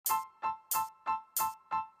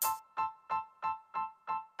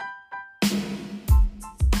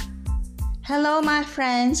Hello, my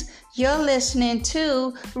friends. You're listening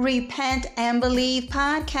to Repent and Believe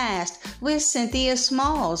podcast with Cynthia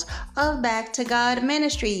Smalls of Back to God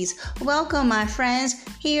Ministries. Welcome, my friends.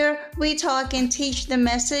 Here we talk and teach the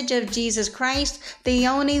message of Jesus Christ, the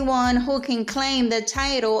only one who can claim the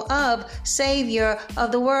title of Savior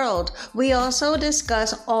of the world. We also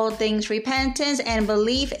discuss all things repentance and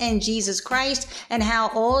belief in Jesus Christ and how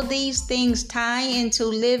all these things tie into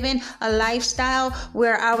living a lifestyle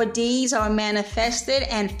where our deeds are manifested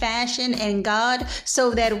and fashioned in God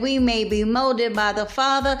so that we may be molded by the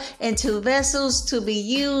Father into vessels to be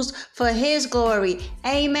used for His glory.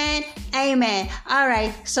 Amen. Amen. All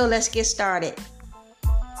right, so let's get started.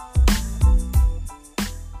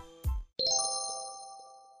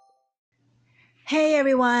 Hey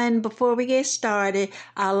everyone, before we get started,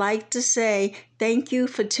 I'd like to say thank you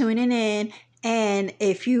for tuning in. And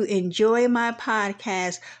if you enjoy my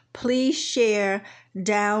podcast, please share,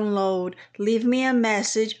 download, leave me a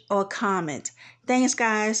message or comment. Thanks,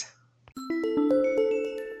 guys.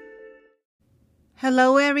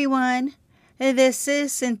 Hello, everyone. This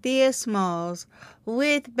is Cynthia Smalls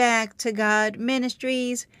with Back to God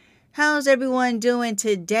Ministries. How's everyone doing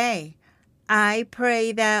today? I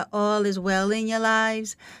pray that all is well in your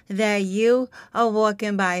lives, that you are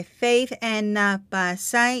walking by faith and not by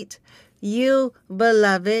sight. You,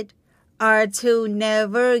 beloved, are to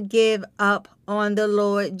never give up on the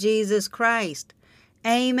Lord Jesus Christ.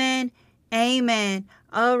 Amen. Amen.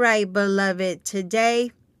 All right, beloved,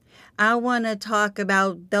 today I want to talk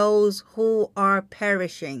about those who are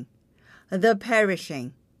perishing. The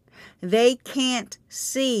perishing. They can't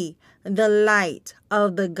see the light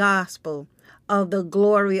of the gospel of the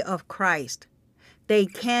glory of Christ. They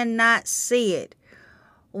cannot see it.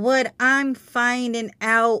 What I'm finding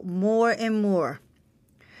out more and more,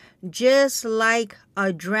 just like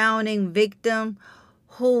a drowning victim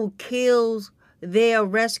who kills their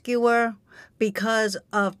rescuer because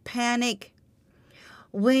of panic,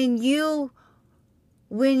 when you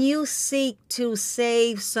seek to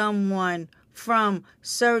save someone from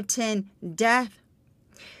certain death,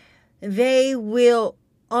 they will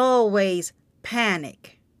always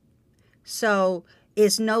panic. So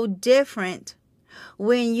it's no different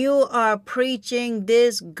when you are preaching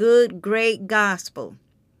this good, great gospel,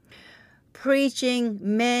 preaching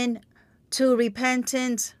men to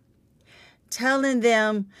repentance, telling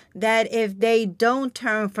them that if they don't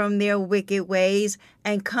turn from their wicked ways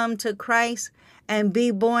and come to Christ and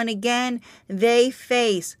be born again, they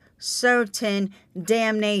face certain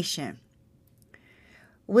damnation.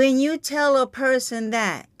 When you tell a person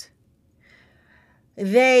that,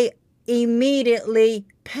 they immediately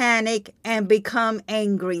panic and become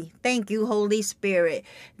angry. Thank you, Holy Spirit.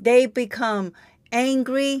 They become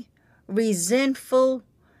angry, resentful,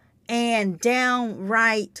 and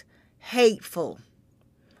downright hateful.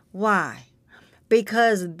 Why?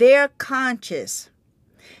 Because their conscience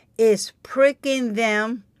is pricking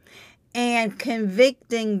them and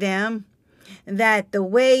convicting them that the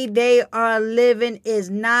way they are living is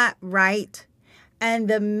not right, and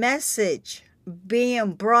the message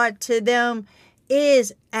being brought to them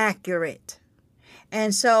is accurate.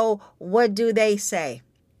 And so what do they say?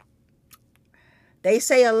 They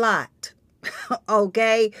say a lot.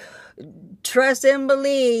 Okay? Trust and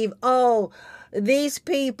believe. Oh, these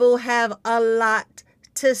people have a lot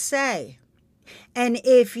to say. And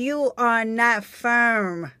if you are not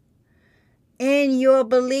firm in your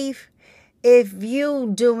belief, if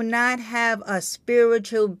you do not have a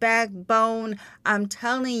spiritual backbone, I'm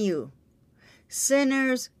telling you,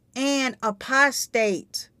 sinners and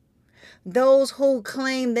apostates, those who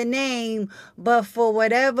claim the name, but for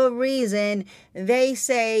whatever reason, they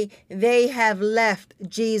say they have left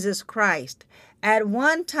Jesus Christ. At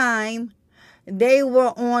one time, they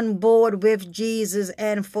were on board with Jesus,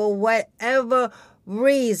 and for whatever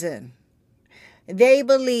reason, they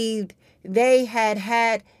believed they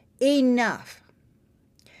had enough.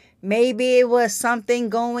 Maybe it was something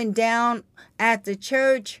going down at the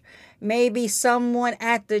church. Maybe someone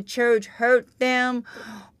at the church hurt them,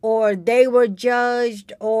 or they were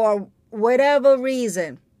judged, or whatever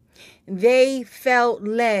reason. They felt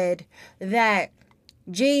led that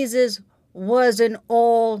Jesus wasn't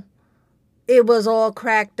all it was all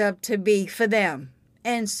cracked up to be for them.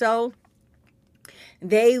 And so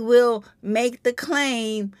they will make the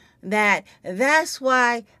claim that that's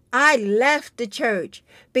why I left the church,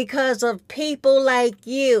 because of people like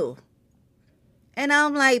you. And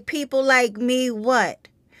I'm like, people like me, what?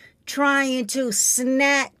 Trying to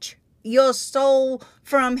snatch your soul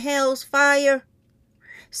from hell's fire?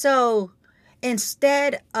 So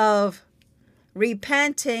instead of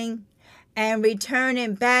repenting and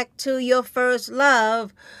returning back to your first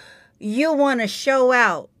love, you want to show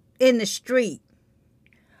out in the street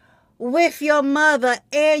with your mother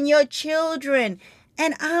and your children.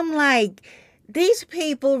 And I'm like, these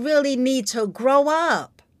people really need to grow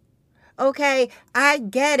up. Okay, I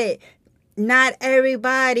get it. Not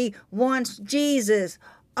everybody wants Jesus.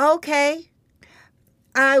 Okay,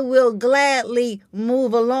 I will gladly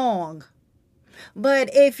move along. But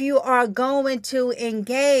if you are going to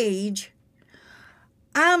engage,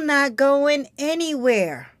 I'm not going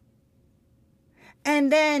anywhere.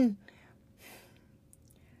 And then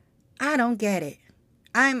I don't get it.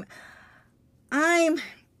 I'm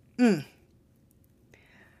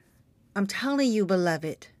telling you,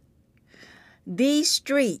 beloved, these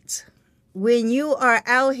streets, when you are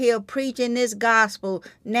out here preaching this gospel,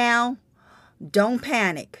 now don't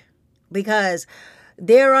panic, because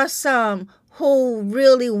there are some who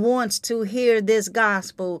really wants to hear this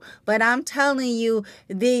gospel. But I'm telling you,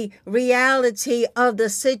 the reality of the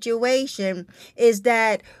situation is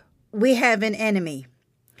that we have an enemy,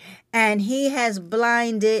 and he has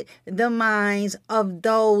blinded the minds of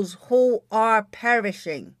those who are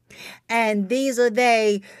perishing. And these are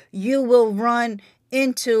they you will run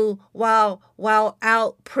into while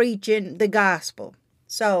out preaching the gospel.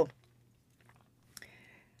 So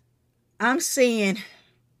I'm seeing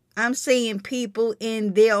people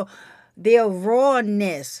in their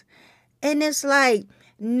rawness. And it's like,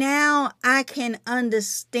 now I can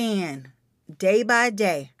understand day by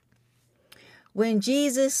day. When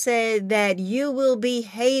Jesus said that you will be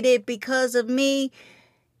hated because of me,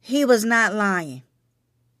 he was not lying.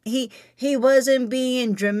 He wasn't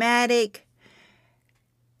being dramatic.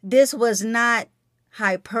 This was not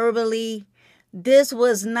hyperbole. This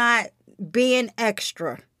was not being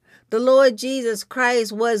extra. The Lord Jesus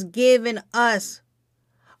Christ was giving us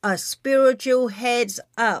a spiritual heads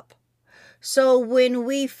up. So when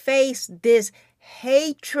we face this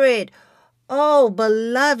hatred, oh,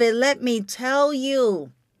 beloved, let me tell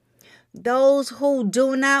you, those who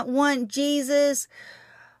do not want Jesus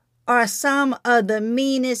are some of the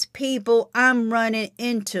meanest people I'm running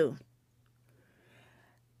into.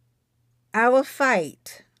 Our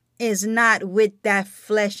fight is not with that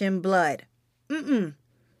flesh and blood.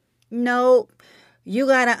 No, you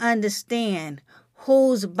got to understand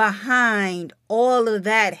who's behind all of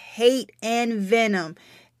that hate and venom.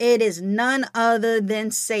 It is none other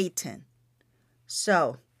than Satan.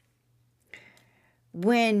 So,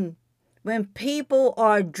 when people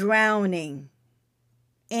are drowning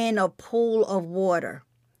in a pool of water,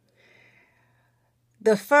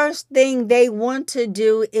 the first thing they want to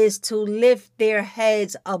do is to lift their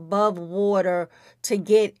heads above water to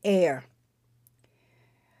get air,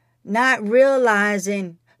 not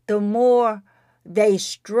realizing the more they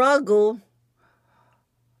struggle,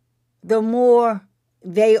 the more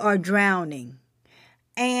they are drowning.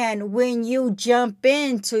 And when you jump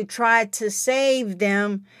in to try to save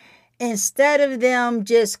them, instead of them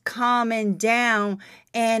just calming down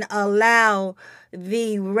and allow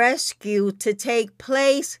the rescue to take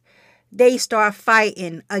place, they start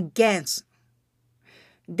fighting against.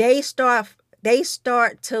 They start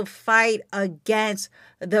to fight against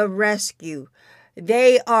the rescue.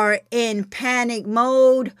 They are in panic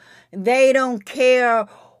mode. They don't care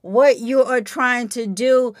what you are trying to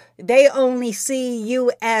do. They only see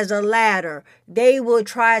you as a ladder. They will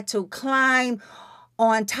try to climb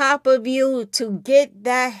on top of you to get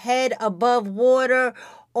that head above water.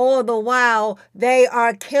 All the while, they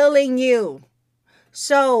are killing you.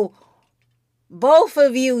 So, both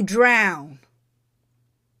of you drown.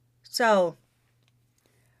 So,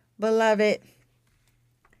 beloved,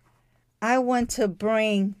 I want to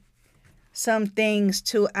bring some things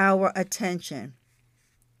to our attention.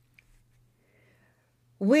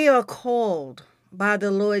 We are called by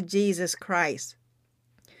the Lord Jesus Christ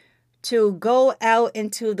to go out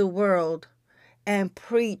into the world and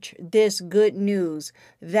preach this good news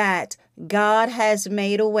that God has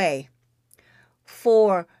made a way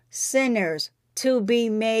for sinners to be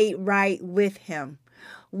made right with him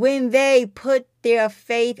when they put their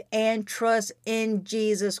faith and trust in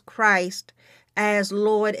Jesus Christ as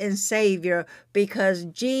Lord and Savior, because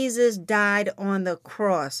Jesus died on the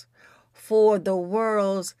cross for the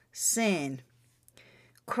world's sin.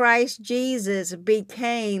 Christ Jesus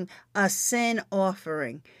became a sin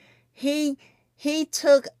offering. He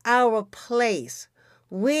took our place.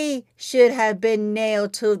 We should have been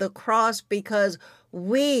nailed to the cross because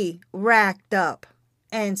we racked up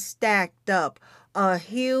and stacked up a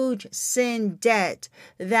huge sin debt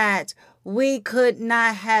that we could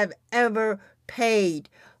not have ever paid.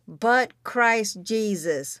 But Christ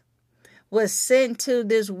Jesus, was sent to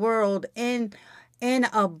this world in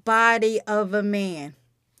a body of a man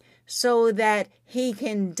so that he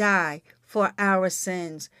can die for our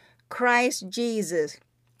sins. Christ Jesus,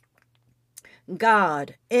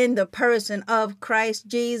 God, in the person of Christ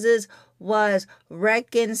Jesus, was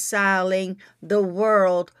reconciling the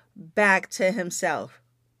world back to himself,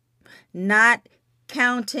 not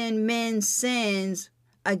counting men's sins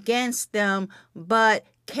against them, but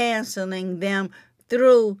canceling them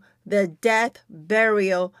through the death,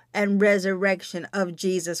 burial, and resurrection of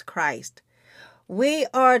Jesus Christ. We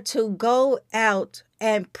are to go out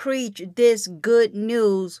and preach this good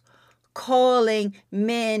news, calling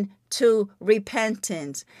men to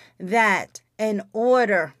repentance, that in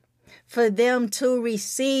order for them to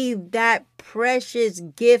receive that precious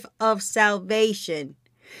gift of salvation,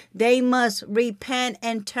 they must repent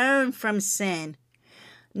and turn from sin.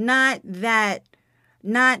 Not that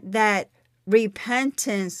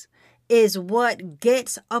repentance is what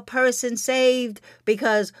gets a person saved,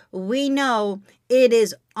 because we know it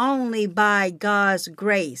is only by God's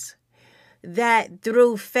grace that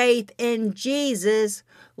through faith in Jesus,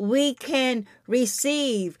 we can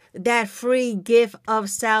receive that free gift of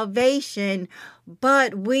salvation,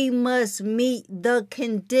 but we must meet the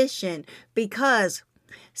condition, because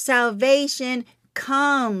salvation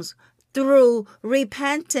comes through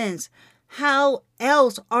repentance. How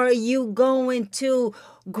else are you going to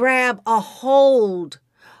grab a hold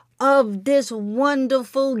of this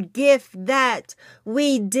wonderful gift that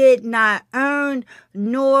we did not earn,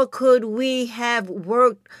 nor could we have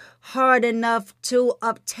worked hard enough to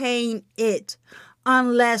obtain it,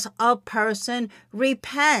 unless a person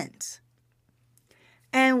repents?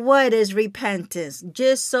 And what is repentance?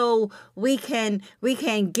 Just so we can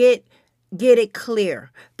get it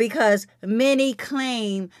clear, because many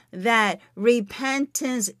claim that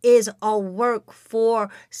repentance is a work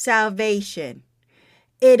for salvation.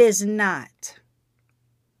 It is not.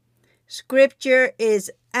 Scripture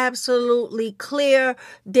is absolutely clear.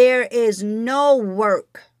 There is no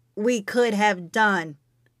work we could have done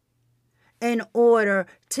in order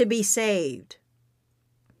to be saved.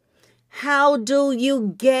 How do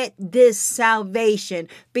you get this salvation?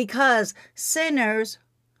 Because sinners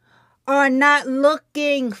are not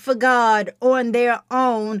looking for God on their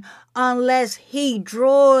own unless He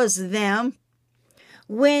draws them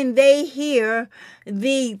when they hear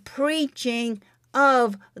the preaching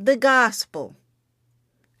of the gospel.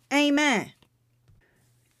 Amen.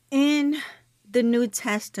 In the New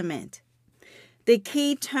Testament, the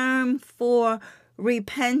key term for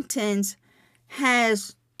repentance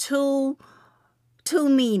has two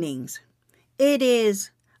meanings. It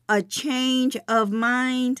is a change of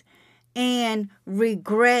mind and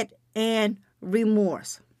regret and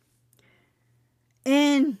remorse.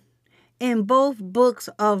 In both books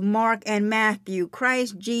of Mark and Matthew,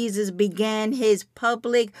 Christ Jesus began his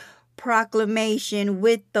public proclamation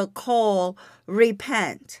with the call,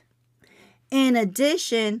 repent. In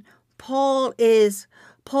addition, Paul is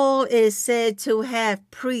said to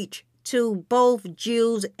have preached to both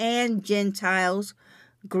Jews and Gentiles,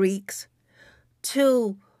 Greeks,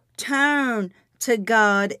 to turn to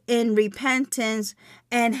God in repentance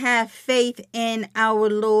and have faith in our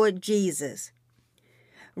Lord Jesus.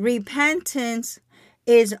 Repentance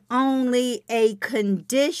is only a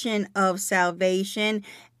condition of salvation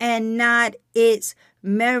and not its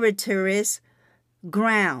meritorious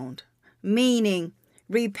ground, meaning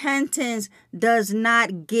repentance does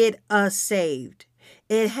not get us saved.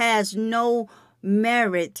 It has no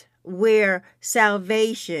merit where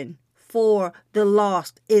salvation for the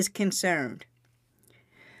lost is concerned.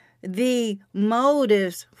 The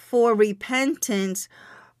motives for repentance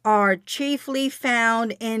are chiefly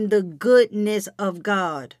found in the goodness of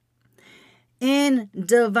God, in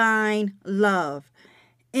divine love,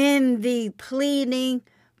 in the pleading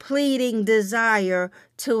desire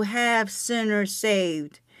to have sinners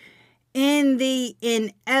saved, in the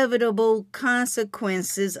inevitable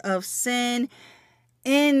consequences of sin,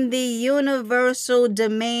 in the universal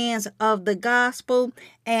demands of the gospel,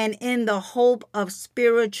 and in the hope of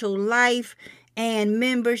spiritual life and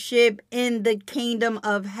membership in the kingdom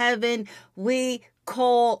of heaven. We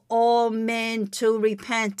call all men to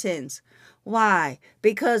repentance. Why?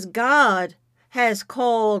 Because God has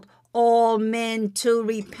called all men to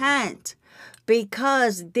repent,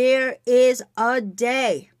 because there is a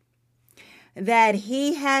day that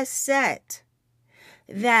He has set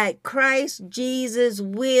that Christ Jesus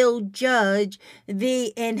will judge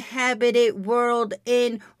the inhabited world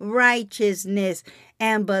in righteousness.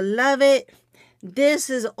 And beloved, this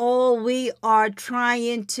is all we are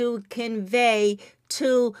trying to convey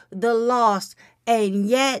to the lost and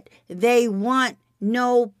yet they want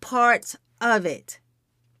no parts of it.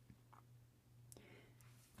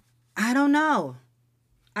 I don't know.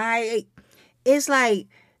 It's like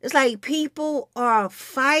people are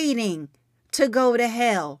fighting to go to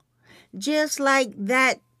hell. Just like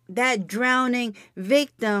that drowning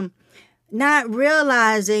victim, not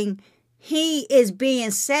realizing he is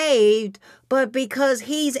being saved, but because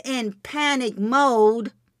he's in panic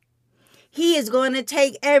mode, he is going to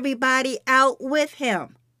take everybody out with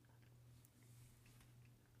him.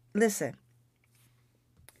 Listen,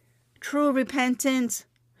 true repentance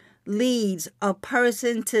leads a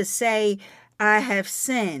person to say, I have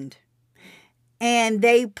sinned. And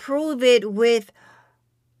they prove it with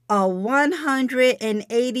a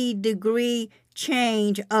 180-degree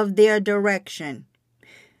change of their direction.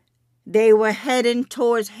 They were heading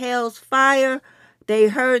towards hell's fire. They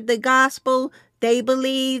heard the gospel. They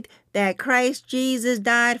believed that Christ Jesus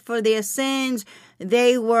died for their sins.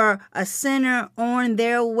 They were a sinner on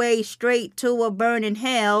their way straight to a burning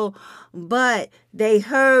hell. But they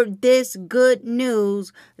heard this good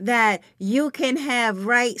news that you can have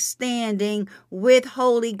right standing with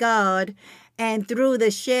Holy God, and through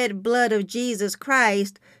the shed blood of Jesus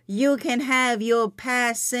Christ, you can have your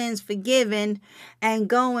past sins forgiven, and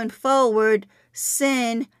going forward,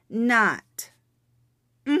 sin not.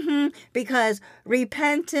 Because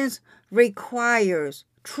repentance requires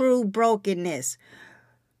true brokenness.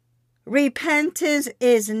 Repentance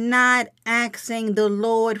is not asking the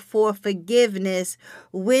Lord for forgiveness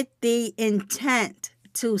with the intent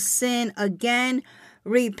to sin again.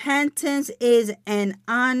 Repentance is an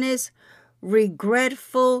honest,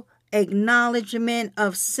 regretful acknowledgement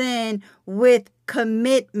of sin with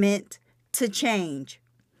commitment to change.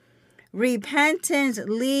 Repentance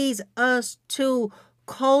leads us to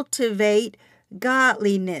cultivate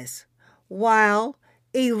godliness while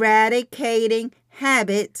eradicating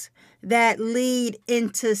habits that lead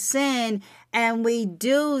into sin, and we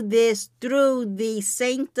do this through the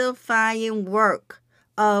sanctifying work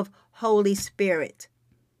of Holy Spirit.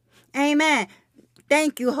 Amen.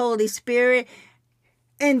 Thank you, Holy Spirit.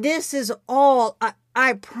 And this is all,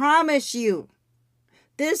 I promise you,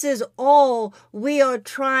 this is all we are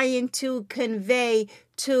trying to convey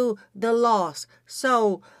to the lost.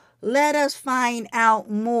 So let us find out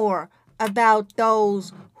more about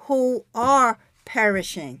those who are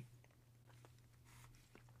perishing.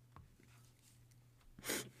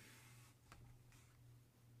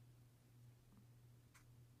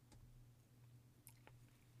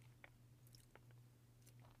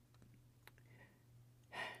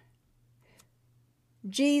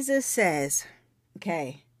 Jesus says,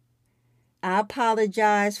 okay, I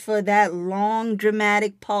apologize for that long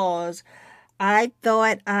dramatic pause. I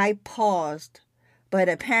thought I paused, but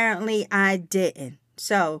apparently I didn't.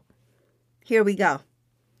 So here we go.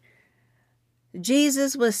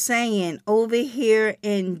 Jesus was saying over here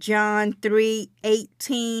in John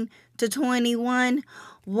 3:18-21,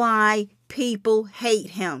 why people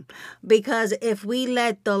hate him. Because if we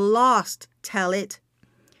let the lost tell it,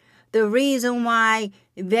 the reason why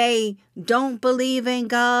they don't believe in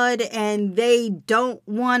God and they don't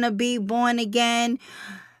want to be born again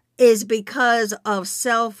is because of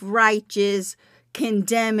self-righteous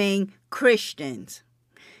condemning Christians.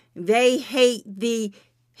 They hate the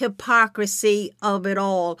hypocrisy of it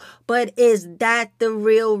all. But is that the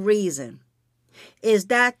real reason? Is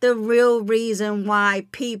that the real reason why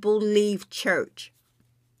people leave church?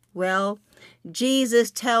 Well,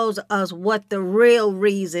 Jesus tells us what the real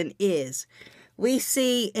reason is. We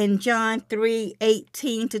see in John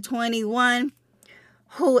 3:18-21,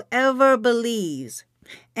 whoever believes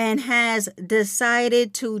and has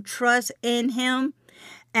decided to trust in him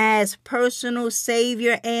as personal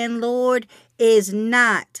Savior and Lord is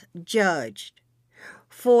not judged.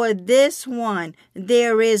 For this one,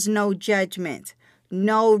 there is no judgment,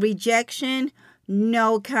 no rejection,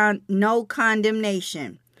 no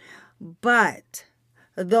condemnation. But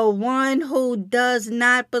the one who does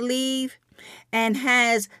not believe and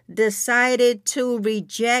has decided to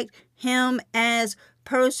reject him as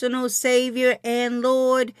personal Savior and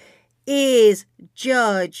Lord is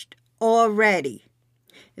judged already.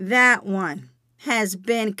 That one has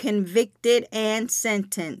been convicted and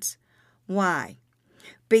sentenced. Why?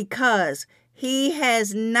 Because he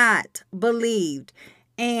has not believed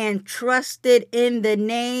and trusted in the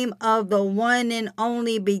name of the one and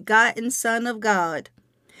only begotten Son of God,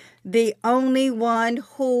 the only one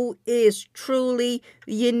who is truly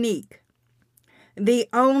unique, the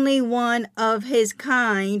only one of his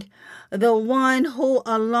kind, the one who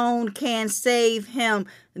alone can save him.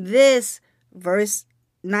 This, verse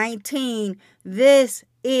 19, this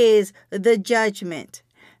is the judgment.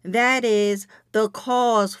 That is the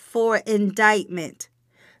cause for indictment,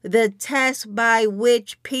 the test by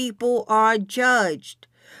which people are judged.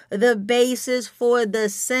 The basis for the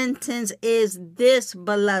sentence is this,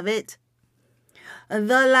 beloved.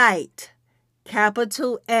 The light,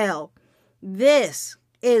 capital L. This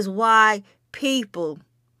is why people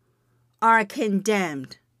are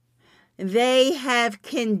condemned. They have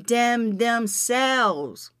condemned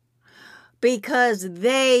themselves because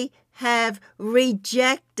they have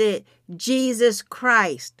rejected Jesus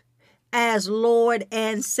Christ as Lord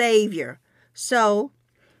and Savior. So,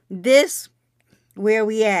 this, where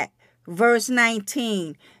we at? Verse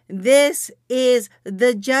 19. This is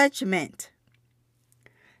the judgment.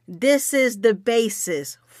 This is the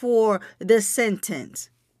basis for the sentence.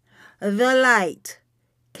 The light,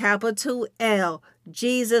 capital L,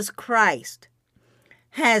 Jesus Christ,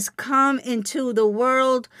 has come into the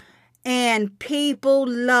world, and people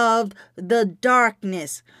loved the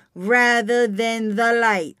darkness rather than the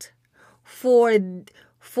light, for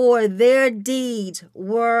their deeds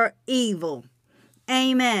were evil.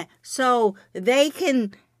 Amen. So they can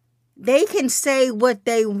say what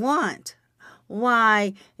they want.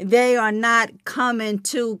 Why they are not coming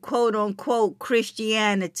to quote unquote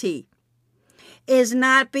Christianity is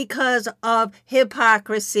not because of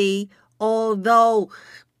hypocrisy, although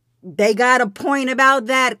they got a point about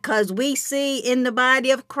that, because we see in the body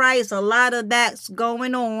of Christ a lot of that's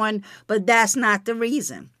going on, but that's not the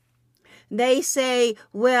reason. They say,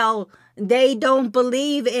 well, they don't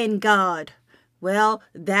believe in God. Well,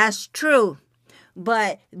 that's true,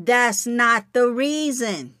 but that's not the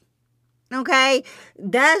reason. Okay?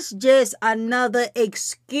 That's just another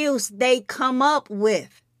excuse they come up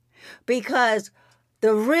with, because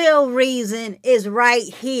the real reason is right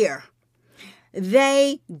here.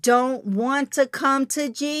 They don't want to come to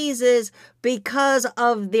Jesus because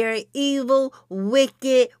of their evil,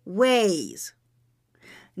 wicked ways.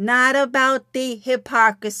 Not about the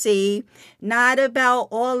hypocrisy, not about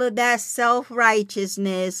all of that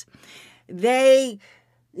self-righteousness. They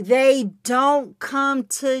don't come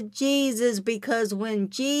to Jesus because when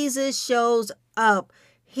Jesus shows up,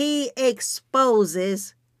 he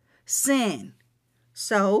exposes sin.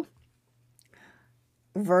 So,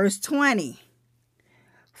 verse 20.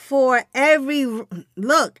 For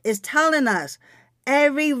it's telling us,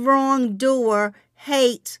 every wrongdoer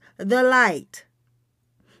hates the light.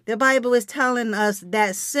 The Bible is telling us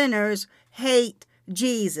that sinners hate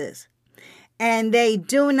Jesus, and they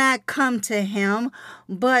do not come to him,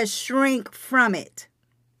 but shrink from it.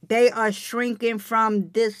 They are shrinking from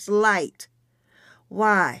this light.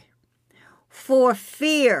 Why? For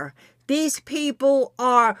fear. These people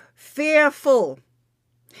are fearful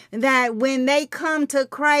that when they come to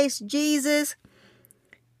Christ Jesus,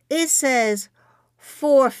 it says,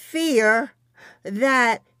 for fear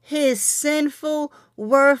that his sinful,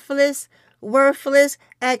 worthless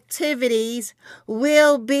activities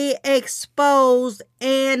will be exposed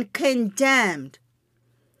and condemned.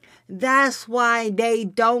 That's why they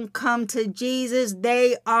don't come to Jesus.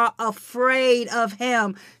 They are afraid of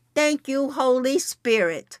him. Thank you, Holy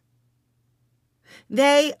Spirit.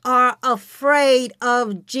 They are afraid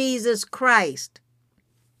of Jesus Christ.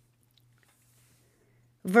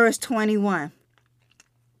 Verse 21.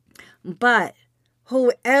 But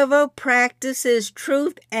whoever practices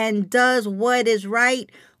truth and does what is right,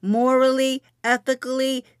 morally,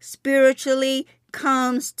 ethically, spiritually,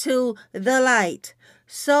 comes to the light,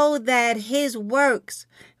 so that his works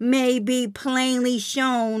may be plainly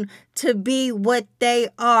shown to be what they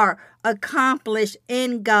are, accomplished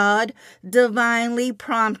in God, divinely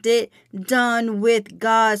prompted, done with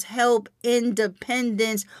God's help, in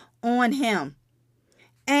dependence on him.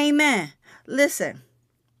 Amen. Listen,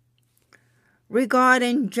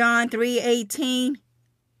 regarding John 3:18,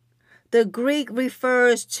 the Greek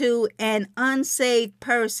refers to an unsaved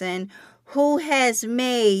person who has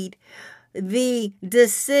made the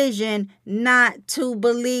decision not to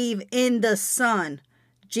believe in the Son,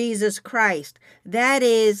 Jesus Christ. That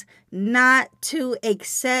is, not to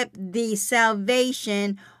accept the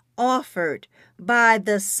salvation offered by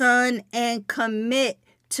the Son and commit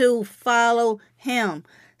to follow him.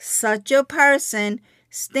 Such a person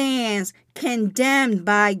stands condemned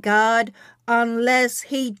by God unless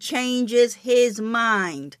he changes his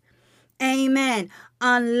mind. Amen.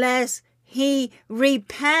 Unless he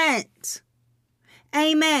repents.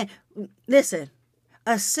 Amen. Listen,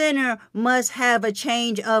 a sinner must have a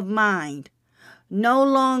change of mind. No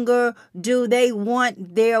longer do they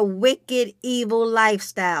want their wicked, evil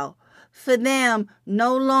lifestyle, for them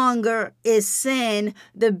no longer is sin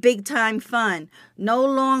the big time fun. No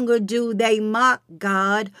longer do they mock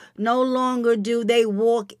God. No longer do they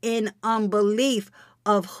walk in unbelief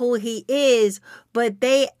of who he is, but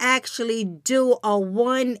they actually do a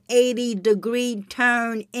 180-degree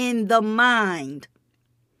turn in the mind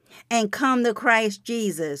and come to Christ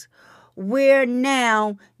Jesus, where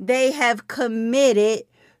now they have committed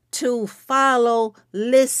to follow,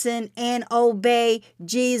 listen, and obey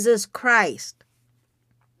Jesus Christ.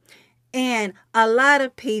 And a lot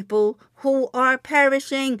of people who are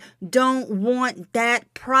perishing don't want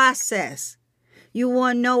that process. You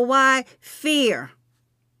want to know why? Fear.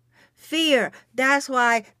 Fear. That's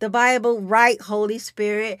why the Bible, right, Holy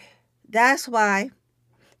Spirit, that's why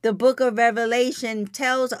the book of Revelation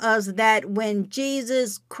tells us that when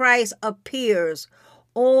Jesus Christ appears,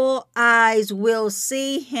 all eyes will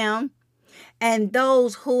see him, and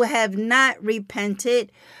those who have not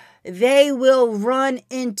repented, they will run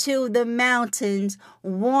into the mountains,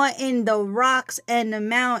 wanting the rocks and the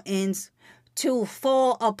mountains to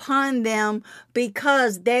fall upon them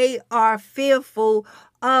because they are fearful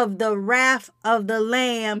of the wrath of the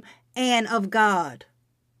Lamb and of God.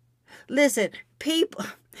 Listen,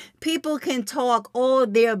 people can talk all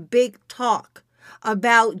their big talk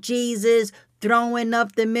about Jesus, throwing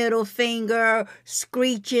up the middle finger,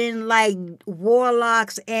 screeching like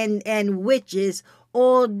warlocks and witches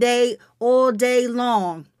all day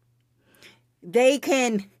long. They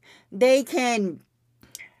can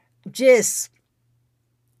just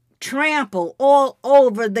trample all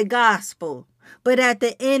over the gospel. But at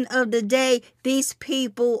the end of the day, these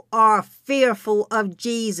people are fearful of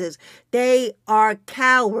Jesus. They are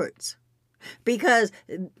cowards. Because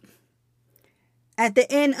at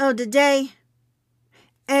the end of the day,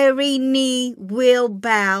 every knee will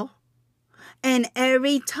bow and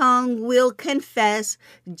every tongue will confess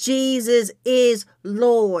Jesus is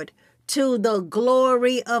Lord, to the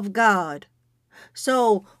glory of God.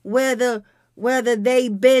 So whether they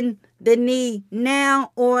bend the knee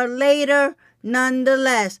now or later,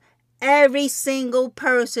 nonetheless, every single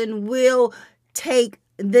person will take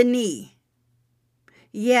the knee.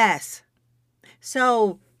 Yes.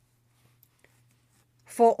 So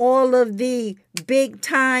for all of the big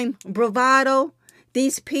time bravado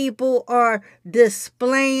these people are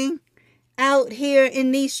displaying out here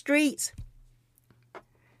in these streets,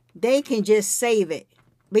 they can just save it,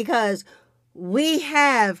 because we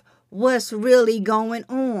have what's really going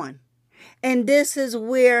on. And this is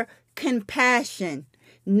where compassion,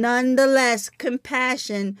 nonetheless,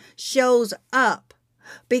 compassion shows up,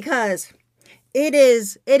 because it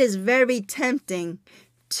is very tempting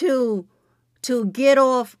to get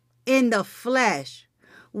off in the flesh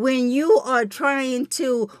when you are trying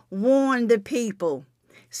to warn the people,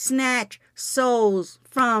 snatch souls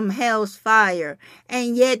from hell's fire.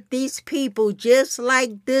 And yet these people, just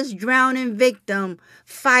like this drowning victim,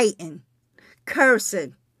 fighting,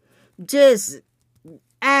 cursing, just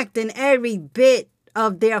acting every bit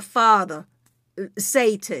of their father,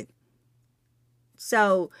 Satan.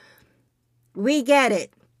 So we get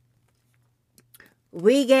it.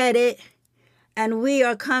 We get it. And we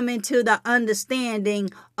are coming to the understanding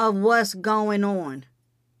of what's going on.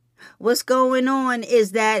 What's going on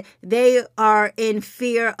is that they are in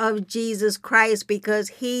fear of Jesus Christ because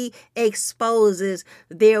he exposes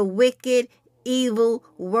their wicked, evil,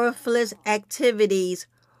 worthless activities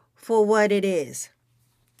for what it is.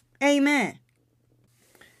 Amen.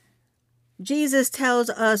 Jesus tells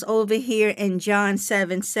us over here in John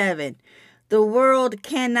 7:7, the world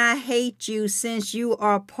cannot hate you since you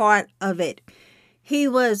are part of it. He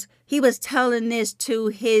was telling this to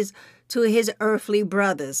his earthly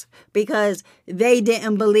brothers because they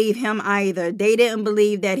didn't believe him either. They didn't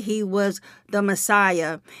believe that he was the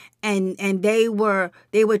Messiah, and they were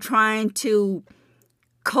trying to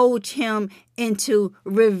coach him into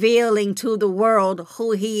revealing to the world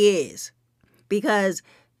who he is, because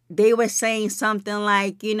they were saying something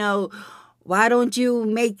like, why don't you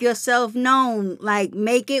make yourself known? Like,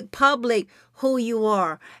 make it public who you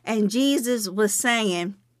are. And Jesus was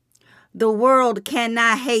saying, the world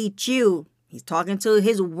cannot hate you. He's talking to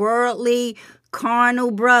his worldly, carnal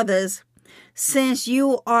brothers, since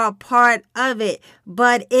you are part of it.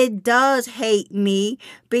 But it does hate me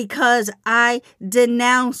because I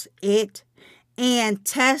denounce it and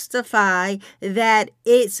testify that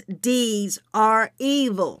its deeds are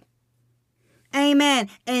evil. Amen.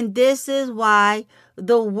 And this is why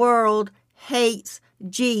the world hates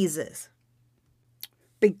Jesus,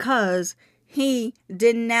 because he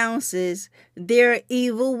denounces their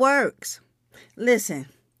evil works. Listen,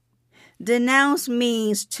 denounce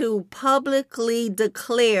means to publicly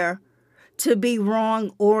declare to be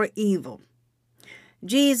wrong or evil.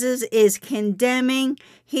 Jesus is condemning,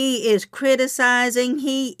 he is criticizing,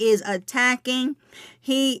 he is attacking,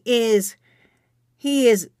 he is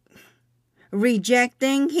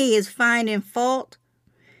rejecting, he is finding fault,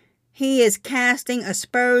 he is casting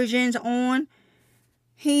aspersions on,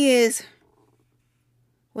 he is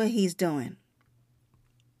what he's doing.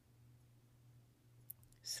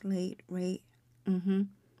 Slate rate.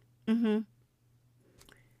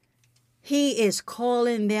 He is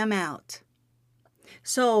calling them out.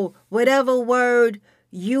 So whatever word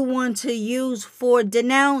you want to use for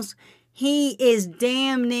denounce, he is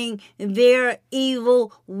damning their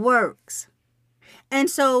evil works. And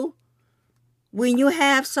so when you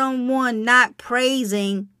have someone not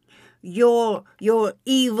praising your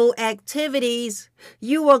evil activities,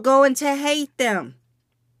 you are going to hate them.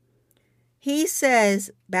 He says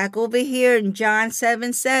back over here in John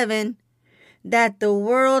 7:7 that the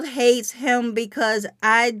world hates him because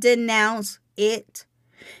I denounce it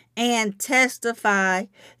and testify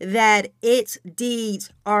that its deeds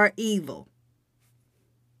are evil.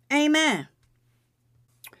 Amen.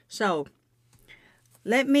 So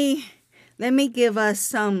let me give us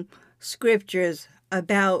some scriptures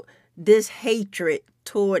about this hatred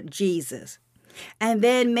toward Jesus. And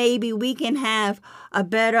then maybe we can have a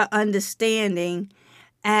better understanding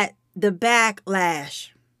at the backlash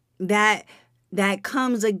that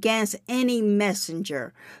comes against any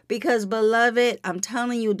messenger. Because, beloved, I'm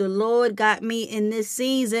telling you, the Lord got me in this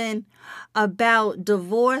season about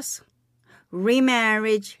divorce,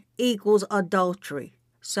 remarriage equals adultery.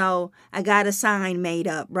 So I got a sign made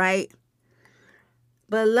up, right?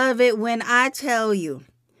 Beloved, when I tell you,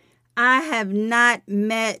 I have not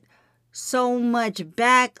met so much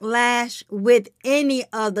backlash with any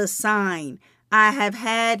other sign I have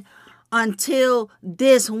had until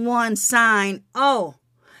this one sign. Oh,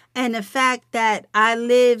 and the fact that I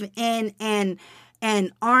live in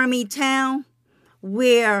an army town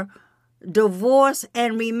where divorce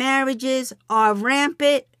and remarriages are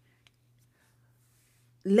rampant.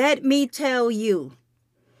 Let me tell you,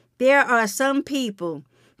 there are some people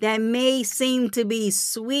that may seem to be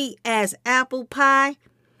sweet as apple pie.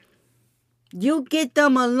 You get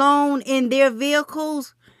them alone in their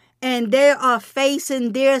vehicles and they are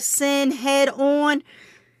facing their sin head on,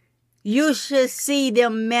 you should see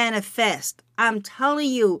them manifest. I'm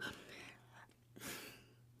telling you,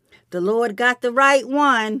 the Lord got the right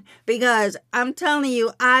one, because I'm telling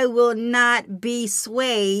you, I will not be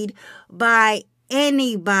swayed by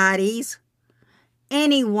anyone's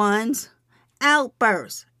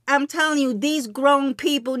outburst. I'm telling you, these grown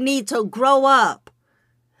people need to grow up.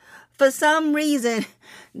 For some reason,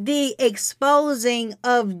 the exposing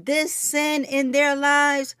of this sin in their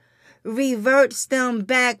lives reverts them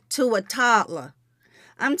back to a toddler.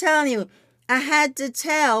 I'm telling you, I had to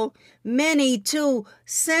tell many to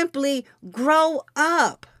simply grow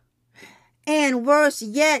up. And worse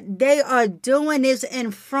yet, they are doing this in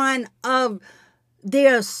front of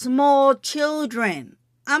their small children.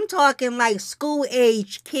 I'm talking like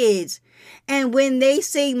school-age kids. And when they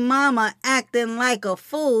see mama acting like a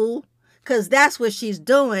fool, because that's what she's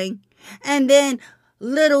doing, and then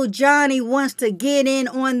little Johnny wants to get in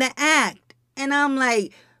on the act. And I'm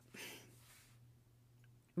like,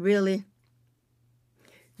 really?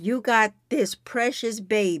 You got this precious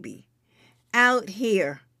baby out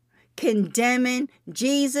here condemning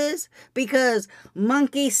Jesus because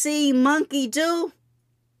monkey see, monkey do?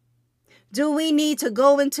 Do we need to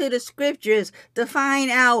go into the scriptures to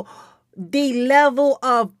find out the level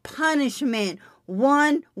of punishment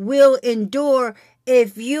one will endure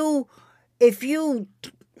if you be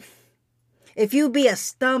a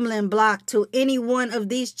stumbling block to any one of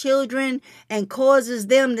these children and causes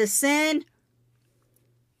them to sin?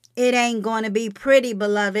 It ain't going to be pretty,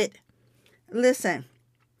 beloved. Listen,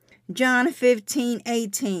 John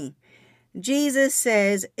 15:18. Jesus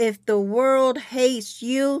says, if the world hates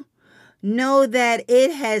you, know that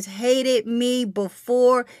it has hated me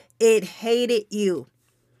before it hated you.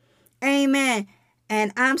 Amen.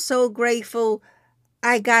 And I'm so grateful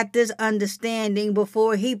I got this understanding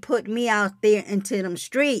before he put me out there into them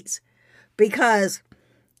streets, because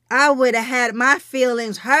I would have had my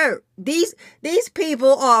feelings hurt. These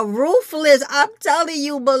people are ruthless. I'm telling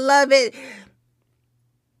you, beloved.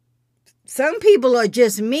 Some people are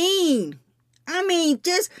just mean. I mean,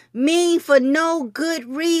 just mean for no good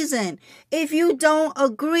reason. If you don't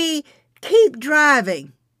agree, keep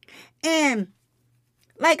driving. And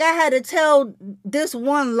like I had to tell this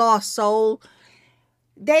one lost soul,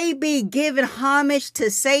 They be giving homage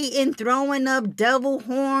to Satan, throwing up devil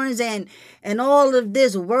horns and all of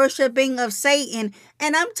this worshiping of Satan.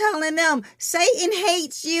 And I'm telling them, Satan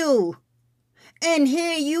hates you. And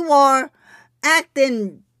here you are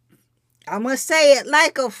acting, I'm going to say it,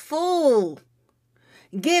 like a fool,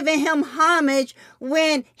 giving him homage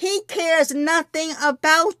when he cares nothing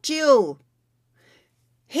about you.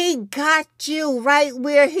 He got you right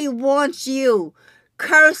where he wants you,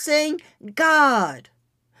 cursing God.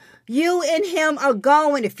 You and him are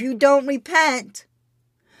going, if you don't repent,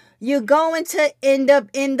 you're going to end up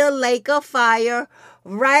in the lake of fire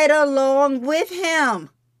right along with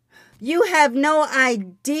him. You have no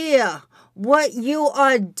idea what you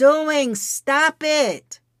are doing. Stop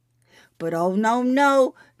it. But oh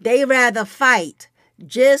no, they rather fight.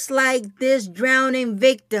 Just like this drowning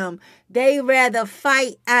victim, they rather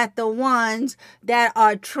fight at the ones that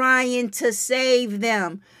are trying to save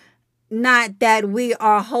them. Not that we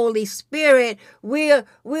are Holy Spirit. We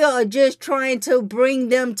are just trying to bring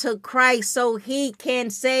them to Christ so he can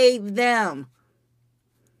save them.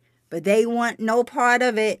 But they want no part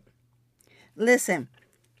of it. Listen,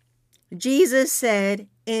 Jesus said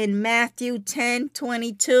in Matthew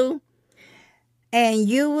 10:22, and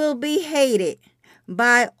you will be hated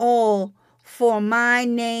by all for my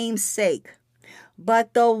name's sake,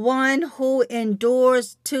 but the one who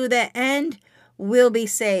endures to the end will be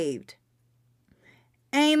saved.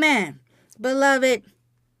 Amen. Beloved,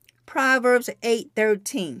 Proverbs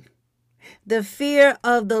 8:13. The fear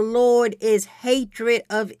of the Lord is hatred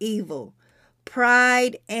of evil,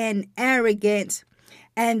 pride and arrogance,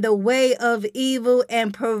 and the way of evil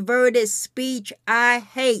and perverted speech I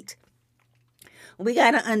hate. We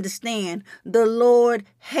got to understand, the Lord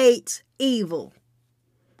hates evil.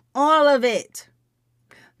 All of it.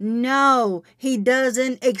 No, he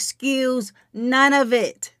doesn't excuse none of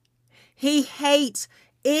it. He hates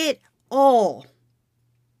it all.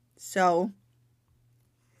 So,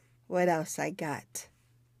 what else I got?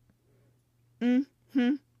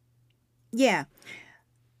 Yeah.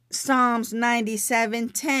 Psalms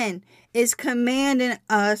 97:10 is commanding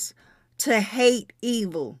us to hate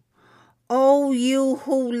evil. Oh, you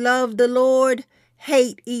who love the Lord,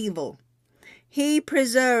 hate evil. He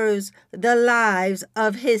preserves the lives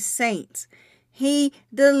of his saints. He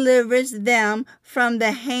delivers them from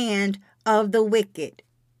the hand of the wicked.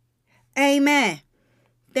 Amen.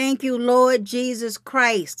 Thank you, Lord Jesus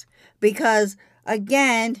Christ, because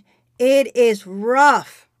again, it is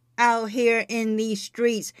rough out here in these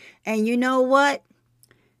streets. And you know what?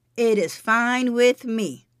 It is fine with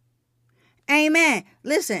me. Amen.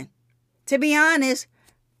 Listen, to be honest,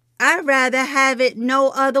 I'd rather have it no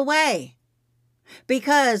other way.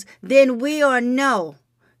 Because then we know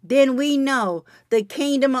the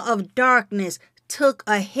kingdom of darkness took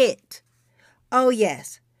a hit. Oh,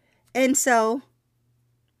 yes. And so,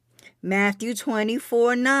 Matthew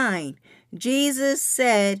 24:9, Jesus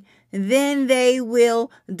said, then they will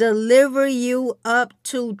deliver you up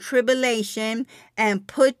to tribulation and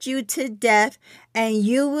put you to death, and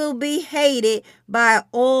you will be hated by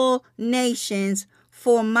all nations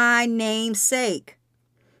for my name's sake.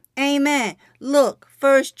 Amen. Look,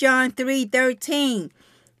 1 John 3:13.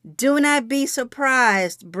 Do not be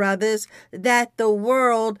surprised, brothers, that the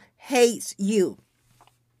world hates you.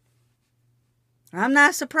 I'm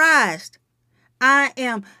not surprised. I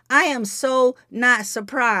am so not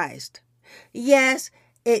surprised. Yes,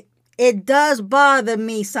 it does bother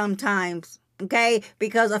me sometimes, okay?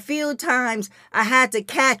 Because a few times I had to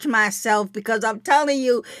catch myself, because I'm telling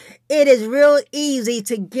you, it is real easy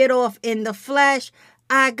to get off in the flesh.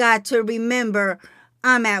 I got to remember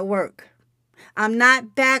I'm at work. I'm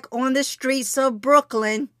not back on the streets of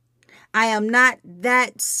Brooklyn. I am not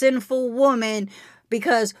that sinful woman,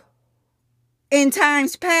 because in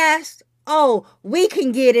times past, we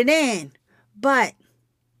can get it in, but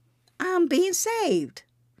I'm being saved.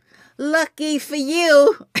 Lucky for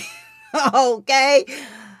you, okay?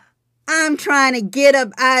 I'm trying to get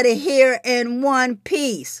up out of here in one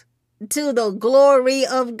piece to the glory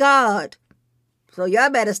of God. So y'all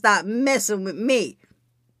better stop messing with me,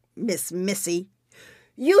 Miss Missy.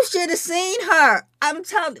 You should have seen her. I'm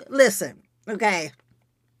telling you, listen, okay?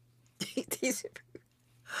 These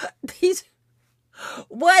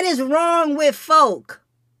What is wrong with folk?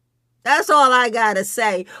 That's all I gotta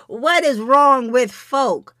say. What is wrong with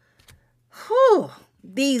folk? Whew,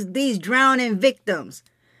 these drowning victims.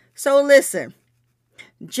 So listen,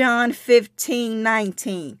 John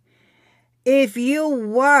 15:19. If you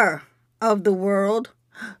were of the world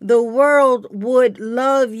would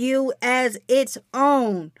love you as its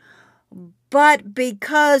own. But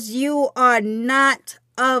because you are not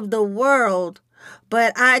of the world,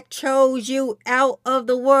 but I chose you out of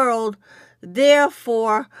the world.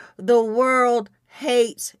 Therefore, the world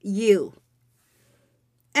hates you.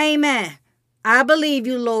 Amen. I believe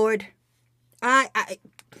you, Lord.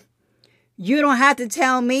 You don't have to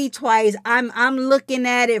tell me twice. I'm looking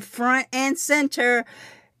at it front and center.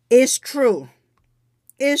 It's true.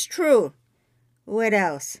 It's true. What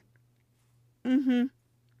else?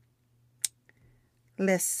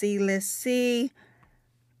 Let's see.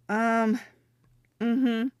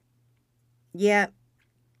 Yep.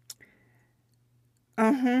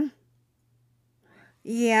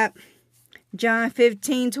 Yep. John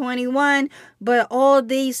 15:21, but all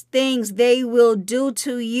these things they will do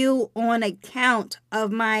to you on account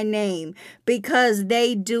of my name, because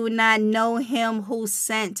they do not know him who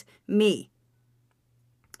sent me.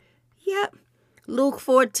 Yep. Luke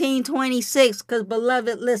 14:26, because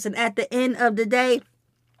beloved, listen, at the end of the day,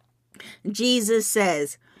 Jesus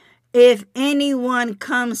says, if anyone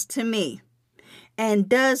comes to me and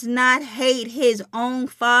does not hate his own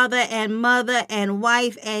father and mother and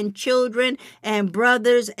wife and children and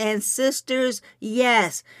brothers and sisters,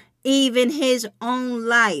 yes, even his own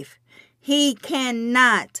life, he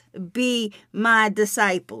cannot be my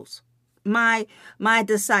disciples. My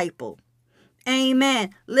disciple.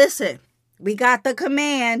 Amen. Listen, we got the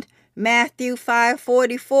command, Matthew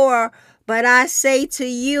 5:44, but I say to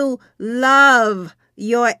you, love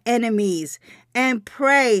your enemies and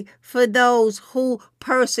pray for those who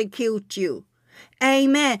persecute you.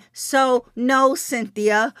 Amen. So, no,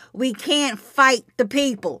 Cynthia, we can't fight the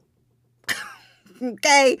people.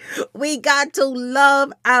 Okay? We got to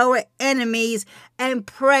love our enemies and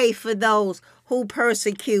pray for those who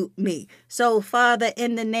persecute me. So, Father,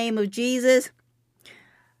 in the name of Jesus,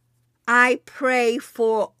 I pray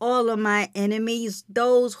for all of my enemies,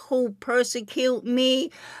 those who persecute me.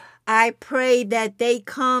 I pray that they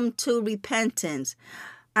come to repentance.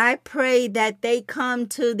 I pray that they come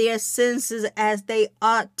to their senses as they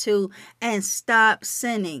ought to and stop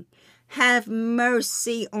sinning. Have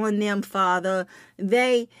mercy on them, Father.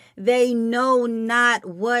 They know not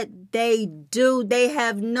what they do. They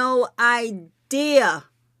have no idea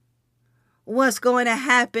what's going to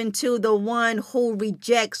happen to the one who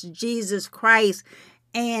rejects Jesus Christ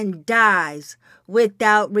and dies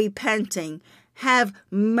without repenting. Have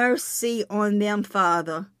mercy on them,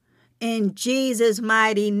 Father. In Jesus'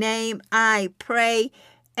 mighty name, I pray.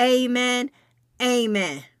 Amen.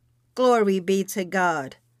 Amen. Glory be to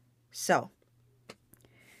God. So,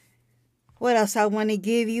 what else I want to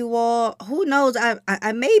give you all? Who knows?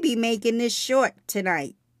 I may be making this short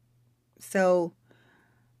tonight. So,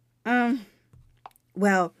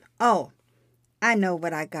 well, I know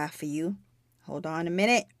what I got for you. Hold on a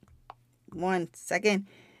minute. 1 second.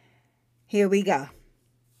 Here we go.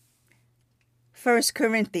 1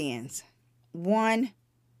 Corinthians 1,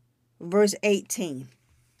 verse 18.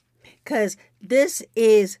 Because this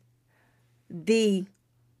is the,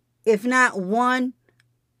 if not one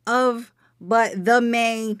of, but the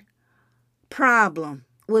main problem.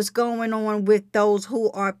 What's going on with those who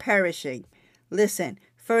are perishing. Listen,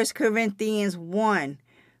 1 Corinthians 1,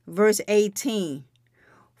 verse 18.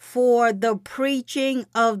 For the preaching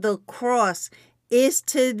of the cross is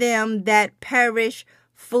to them that perish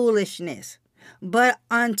foolishness, but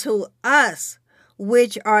unto us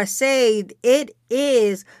which are saved, it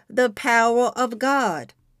is the power of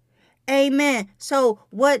God. Amen. So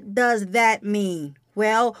what does that mean?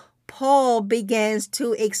 Well, Paul begins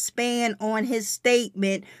to expand on his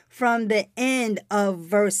statement from the end of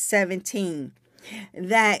verse 17,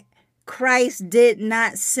 that Christ did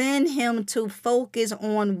not send him to focus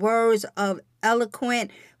on words of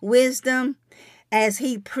eloquent wisdom as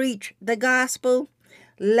he preached the gospel,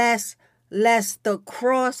 lest the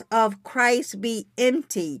cross of Christ be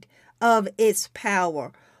emptied of its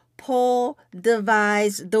power. Paul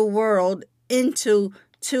divides the world into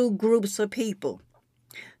two groups of people: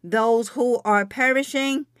 those who are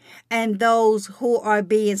perishing and those who are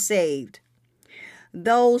being saved.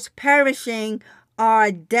 Those perishing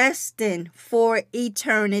are destined for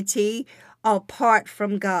eternity apart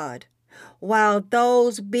from God, while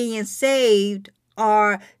those being saved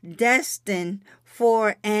are destined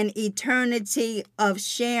for an eternity of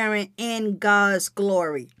sharing in God's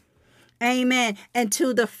glory. Amen. And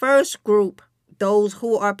to the first group, those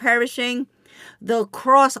who are perishing, the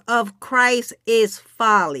cross of Christ is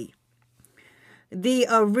folly. The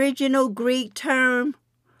original Greek term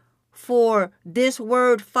for this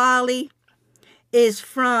word folly is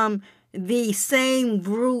from the same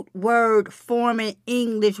root word forming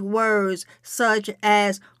English words such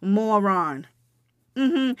as moron.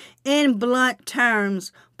 In blunt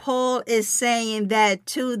terms, Paul is saying that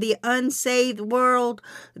to the unsaved world,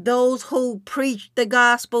 those who preach the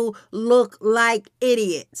gospel look like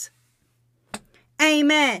idiots.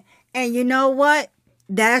 Amen. And you know what?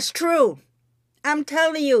 That's true. I'm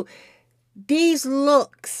telling you, these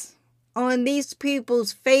looks on these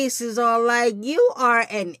people's faces are like, you are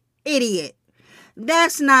an idiot.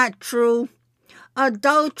 That's not true.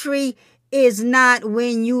 Adultery is not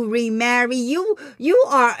when you remarry. You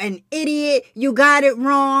are an idiot. You got it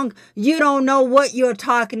wrong. You don't know what you're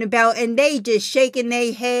talking about. And they just shaking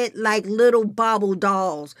their head like little bobble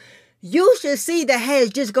dolls. You should see the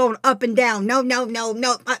heads just going up and down. No.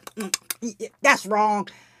 That's wrong.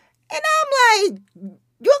 And I'm like,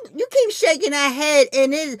 you keep shaking that head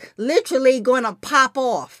and it's literally going to pop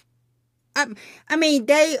off. I mean,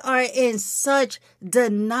 they are in such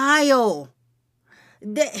denial.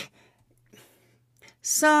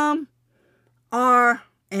 Some are,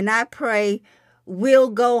 and I pray, will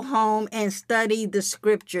go home and study the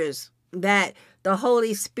scriptures that the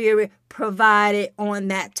Holy Spirit provided on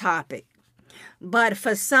that topic. But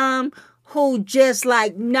for some who just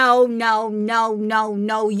like, no,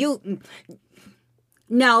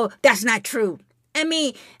 that's not true. I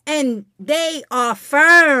mean, and they are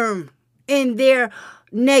firm in their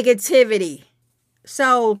negativity.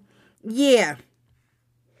 So, yeah.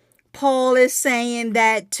 Paul is saying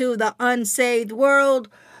that to the unsaved world,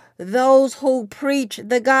 those who preach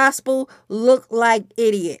the gospel look like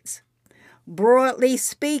idiots. Broadly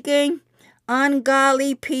speaking,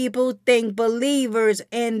 ungodly people think believers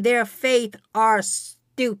and their faith are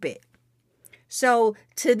stupid. So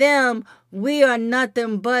to them, we are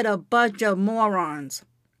nothing but a bunch of morons.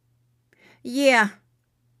 Yeah.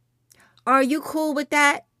 Are you cool with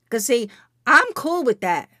that? Because see, I'm cool with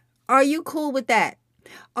that. Are you cool with that?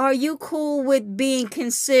 Are you cool with being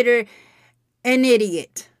considered an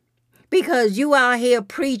idiot? Because you out here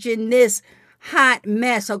preaching this hot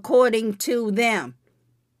mess according to them.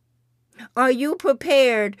 Are you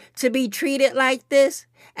prepared to be treated like this?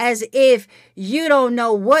 As if you don't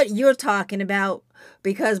know what you're talking about.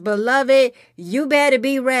 Because, beloved, you better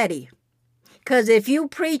be ready. Because if you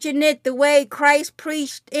preaching it the way Christ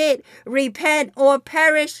preached it, repent or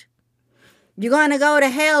perish, you're going to go to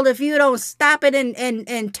hell if you don't stop it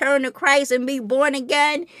and turn to Christ and be born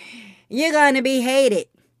again. You're going to be hated.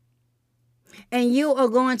 And you are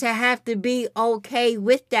going to have to be okay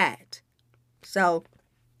with that. So,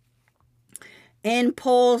 in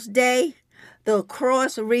Paul's day, the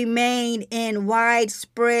cross remained in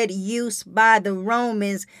widespread use by the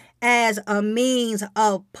Romans as a means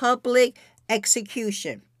of public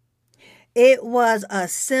execution. It was a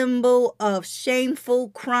symbol of shameful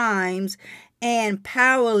crimes and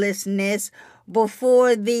powerlessness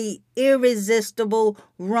before the irresistible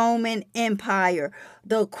Roman Empire.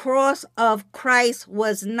 The cross of Christ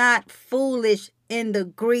was not foolish in the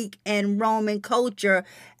Greek and Roman culture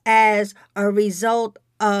as a result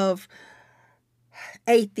of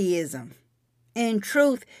atheism. In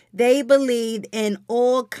truth, they believed in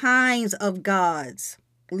all kinds of gods,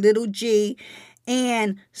 little g,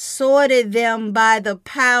 and sorted them by the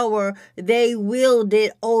power they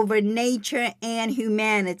wielded over nature and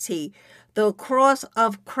humanity. The cross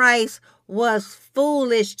of Christ was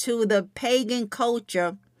foolish to the pagan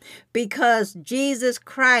culture because Jesus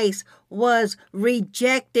Christ was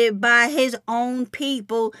rejected by his own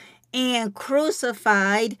people and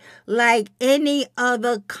crucified like any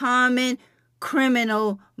other common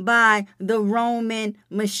criminal by the Roman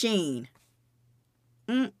machine.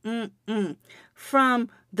 From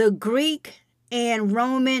the Greek and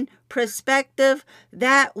Roman perspective,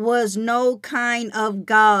 that was no kind of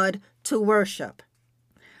God to worship.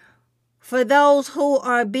 For those who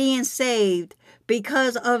are being saved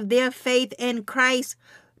because of their faith in Christ,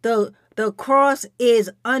 the cross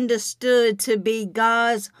is understood to be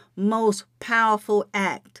God's most powerful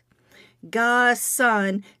act. God's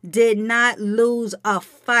Son did not lose a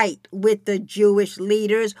fight with the Jewish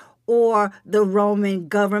leaders or the Roman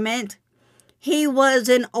government. He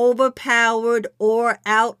wasn't overpowered or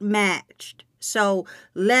outmatched. So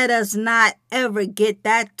let us not ever get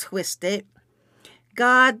that twisted.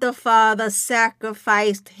 God the Father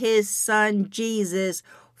sacrificed his Son Jesus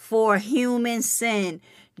for human sin.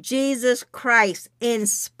 Jesus Christ, in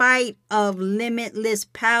spite of limitless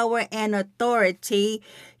power and authority,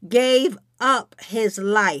 gave up his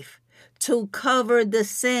life to cover the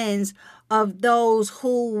sins of those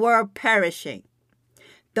who were perishing.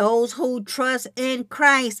 Those who trust in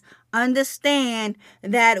Christ understand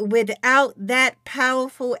that without that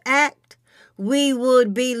powerful act, we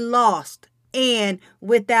would be lost and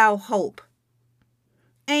without hope.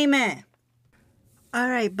 Amen. All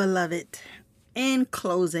right, beloved. In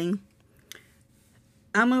closing,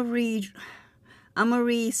 I'm gonna read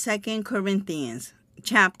 2 Corinthians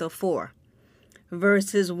chapter 4,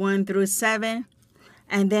 verses 1 through 7,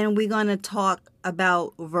 and then we're gonna talk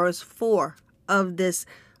about verse 4 of this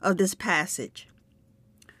passage.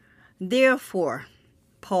 Therefore,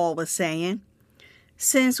 Paul was saying,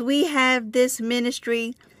 since we have this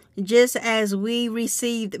ministry, just as we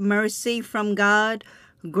received mercy from God,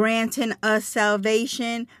 granting us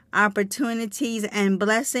salvation, opportunities, and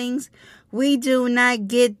blessings, we do not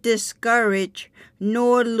get discouraged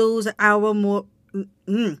nor lose our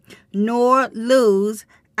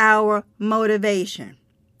motivation.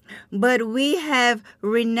 But we have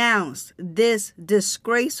renounced this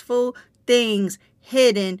disgraceful things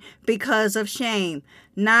hidden because of shame,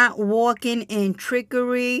 not walking in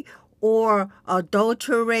trickery or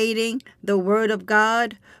adulterating the word of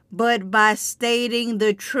God, but by stating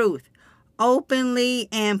the truth openly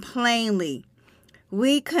and plainly.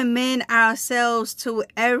 We commend ourselves to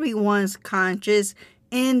everyone's conscience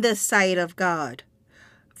in the sight of God.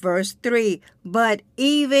 Verse 3, but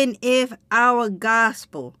even if our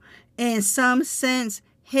gospel, in some sense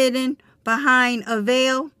hidden behind a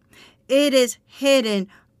veil, it is hidden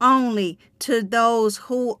only to those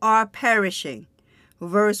who are perishing.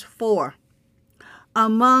 Verse 4,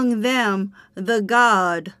 among them the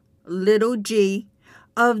God, little g,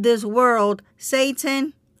 of this world,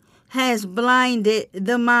 Satan, has blinded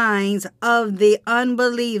the minds of the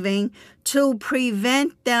unbelieving to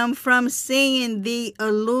prevent them from seeing the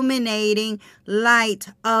illuminating light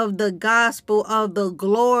of the gospel of the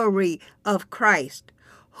glory of Christ,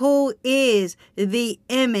 who is the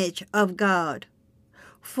image of God.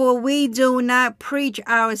 For we do not preach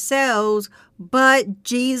ourselves, but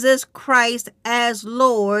Jesus Christ as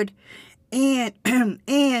Lord, and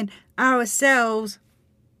ourselves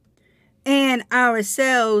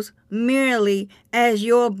merely as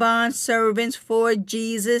your bondservants for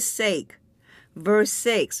Jesus' sake. Verse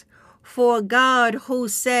 6, for God, who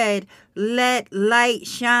said, let light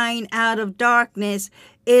shine out of darkness,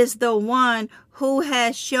 is the one who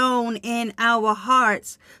has shown in our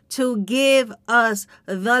hearts to give us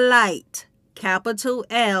the light, capital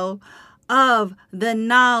L, of the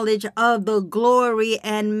knowledge of the glory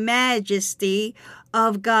and majesty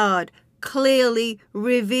of God, clearly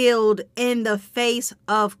revealed in the face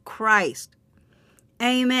of Christ.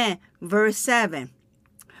 Amen. Verse 7.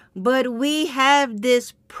 But we have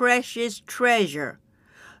this precious treasure,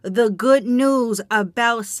 the good news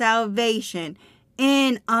about salvation,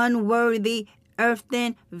 in unworthy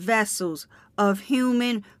earthen vessels of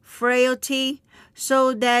human frailty,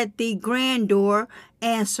 so that the grandeur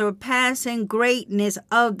and surpassing greatness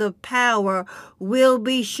of the power will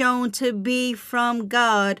be shown to be from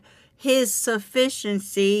God, his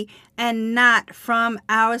sufficiency, and not from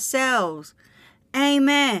ourselves.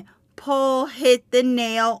 Amen. Paul hit the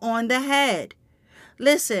nail on the head.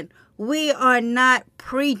 Listen, we are not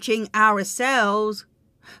preaching ourselves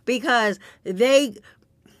because the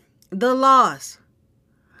lost,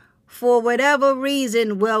 for whatever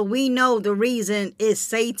reason, well, we know the reason is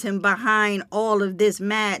Satan behind all of this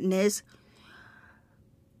madness,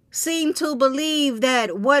 seem to believe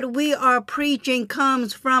that what we are preaching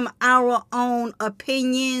comes from our own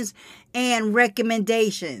opinions and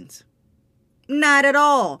recommendations. Not at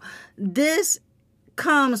all. This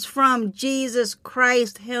comes from Jesus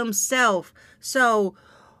Christ himself. So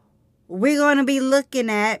we're going to be looking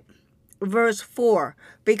at verse 4,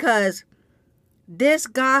 because this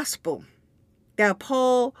gospel that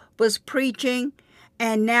Paul was preaching,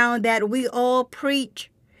 and now that we all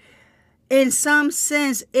preach, in some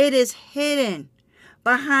sense, it is hidden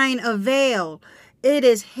behind a veil. It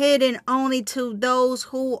is hidden only to those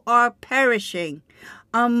who are perishing.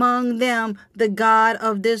 Among them, the God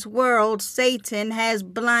of this world, Satan, has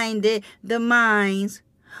blinded the minds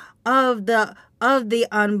of the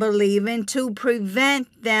unbelieving to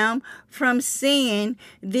prevent them from seeing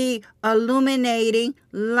the illuminating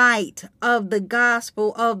light of the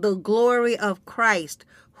gospel of the glory of Christ,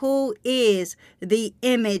 who is the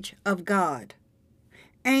image of God.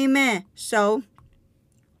 Amen. So,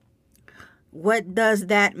 what does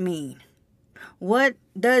that mean? What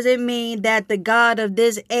does it mean that the God of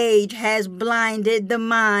this age has blinded the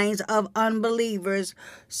minds of unbelievers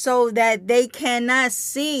so that they cannot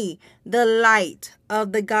see the light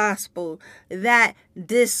of the gospel that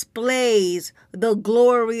displays the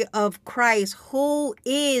glory of Christ, who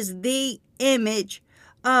is the image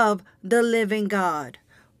of the living God?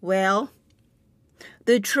 Well,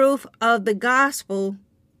 the truth of the gospel,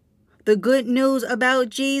 the good news about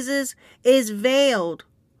Jesus, is veiled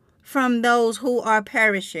from those who are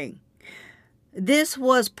perishing. This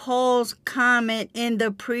was Paul's comment in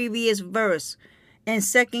the previous verse in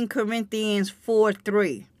 2 Corinthians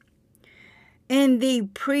 4:3. In the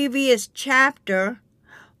previous chapter,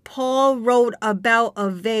 Paul wrote about a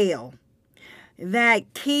veil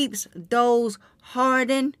that keeps those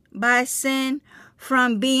hardened by sin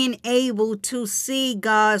from being able to see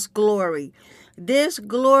God's glory. This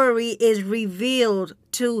glory is revealed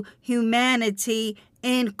to humanity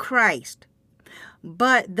in Christ,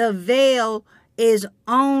 but the veil is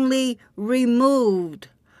only removed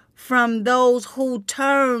from those who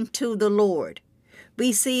turn to the Lord.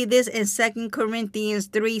 We see this in 2 Corinthians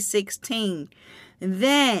 3:16.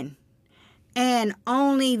 Then and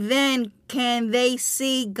only then can they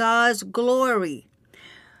see God's glory.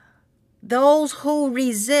 Those who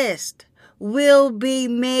resist will be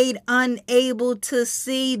made unable to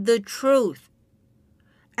see the truth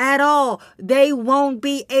at all. They won't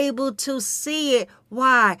be able to see it.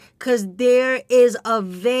 Why? Because there is a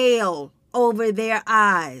veil over their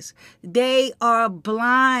eyes. They are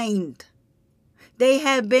blind. They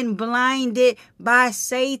have been blinded by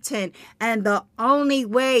Satan. And the only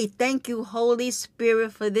way, thank you, Holy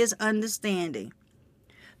Spirit, for this understanding.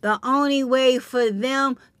 The only way for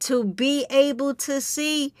them to be able to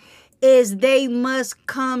see is they must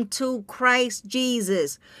come to Christ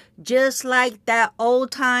Jesus. Just like that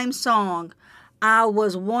old time song, I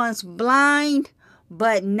was once blind,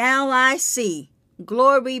 but now I see.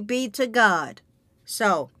 Glory be to God.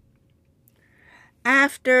 So,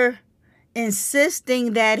 after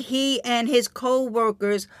insisting that he and his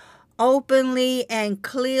co-workers openly and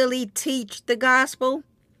clearly teach the gospel,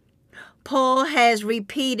 Paul has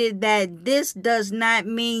repeated that this does not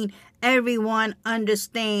mean everyone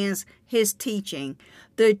understands his teaching.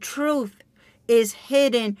 The truth is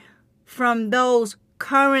hidden from those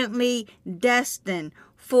currently destined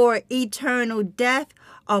for eternal death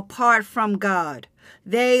apart from God.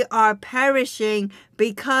 They are perishing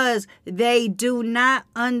because they do not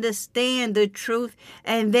understand the truth,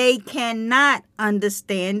 and they cannot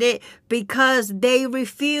understand it because they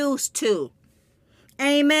refuse to.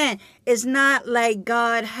 Amen. It's not like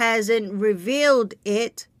God hasn't revealed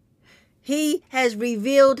it. He has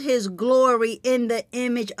revealed his glory in the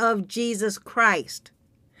image of Jesus Christ.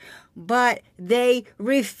 But they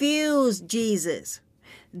refuse Jesus.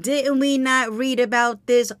 Didn't we not read about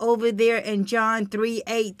this over there in John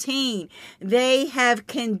 3:18? They have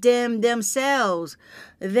condemned themselves.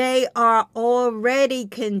 They are already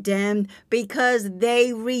condemned because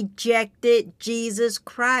they rejected Jesus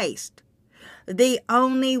Christ, the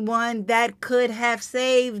only one that could have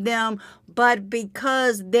saved them, but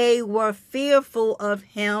because they were fearful of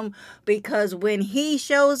him, because when he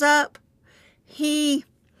shows up, he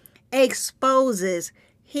exposes,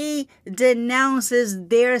 he denounces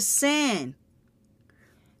their sin.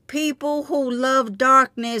 People who love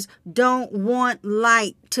darkness don't want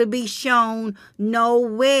light to be shown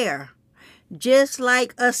nowhere. Just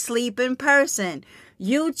like a sleeping person.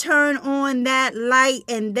 You turn on that light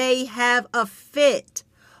and they have a fit.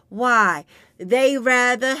 Why? They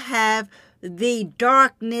rather have the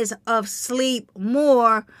darkness of sleep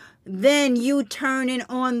more than you turning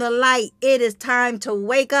on the light. It is time to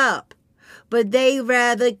wake up. But they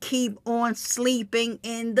rather keep on sleeping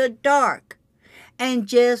in the dark. And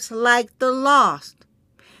just like the lost,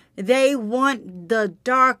 they want the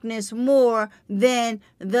darkness more than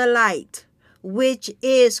the light, which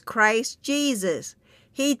is Christ Jesus.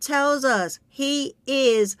 He tells us he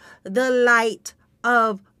is the light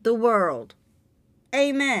of the world.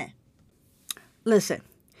 Amen. Listen,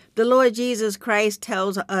 the Lord Jesus Christ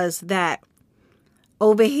tells us that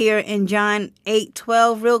over here in John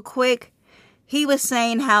 8:12, real quick, he was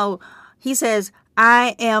saying how he says,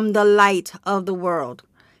 I am the light of the world.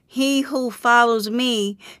 He who follows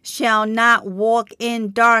me shall not walk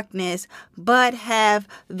in darkness, but have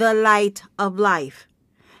the light of life.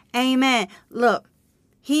 Amen. Look,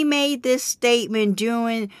 he made this statement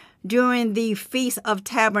during the Feast of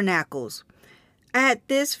Tabernacles. At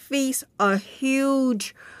this feast, a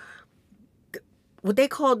huge, what they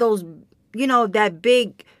call those, that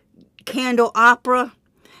big candle opera.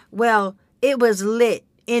 Well, it was lit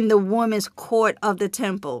in the women's court of the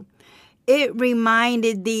temple. It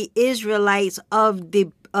reminded the Israelites of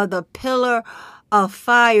the pillar of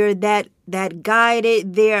fire that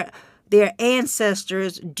guided their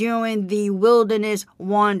ancestors during the wilderness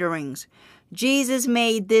wanderings. Jesus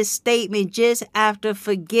made this statement just after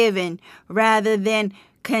forgiving rather than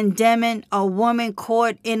condemning a woman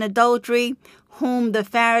caught in adultery, whom the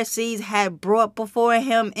Pharisees had brought before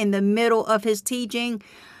him in the middle of his teaching.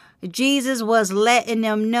 Jesus was letting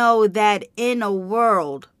them know that in a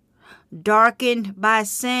world darkened by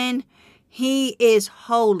sin, He is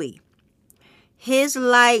holy. His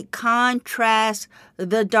light contrasts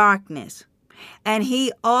the darkness, and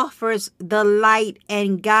he offers the light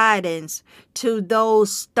and guidance to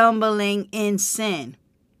those stumbling in sin.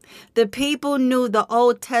 The people knew the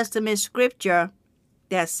Old Testament scripture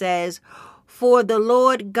that says, "For the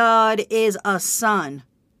Lord God is a sun,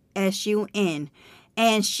 S-U-N,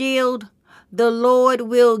 and shield. The Lord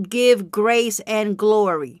will give grace and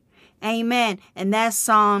glory." Amen. And that's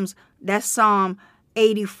Psalm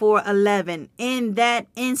 84:11. In that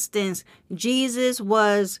instance, Jesus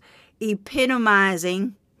was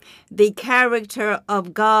epitomizing the character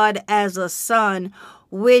of God as a sun,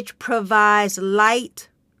 which provides light,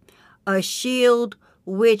 a shield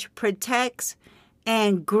which protects,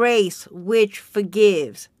 and grace which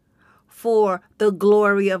forgives, for the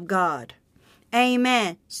glory of God.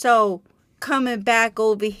 Amen. So coming back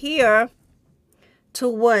over here to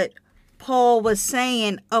what Paul was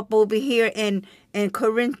saying up over here in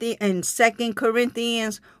 2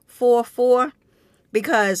 Corinthians 4:4,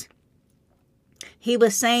 because he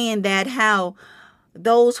was saying that how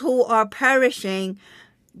those who are perishing,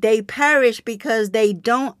 they perish because they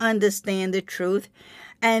don't understand the truth,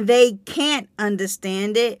 and they can't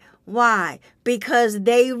understand it. Why? Because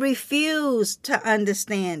they refuse to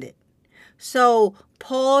understand it. So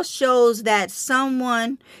Paul shows that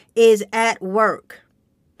someone is at work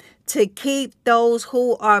to keep those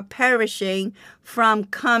who are perishing from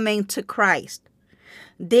coming to Christ.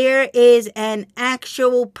 There is an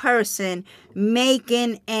actual person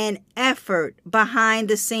making an effort behind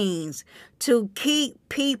the scenes to keep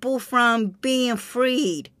people from being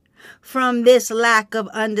freed from this lack of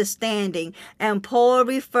understanding. And Paul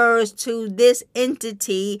refers to this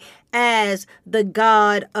entity as the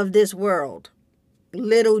God of this world,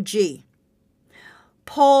 little g.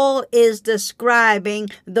 Paul is describing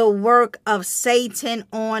the work of Satan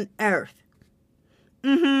on earth.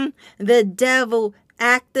 The devil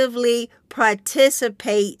actively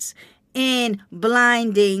participates in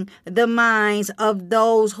blinding the minds of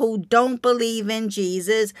those who don't believe in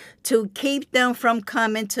Jesus to keep them from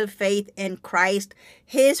coming to faith in Christ.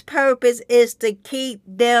 His purpose is to keep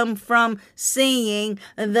them from seeing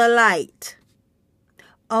the light.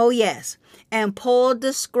 Oh, yes. And Paul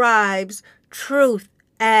describes truth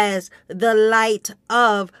as the light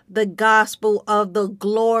of the gospel of the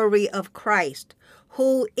glory of Christ,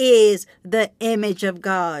 who is the image of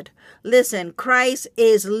God. Listen, Christ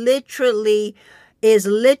is literally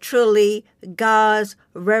God's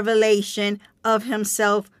revelation of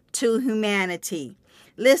himself to humanity.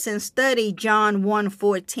 Listen, study John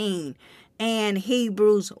 1:14 and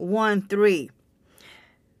Hebrews 1:3.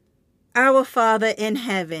 Our Father in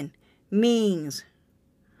heaven means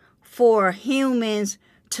for humans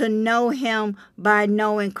to know him by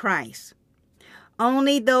knowing Christ.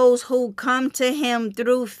 Only those who come to him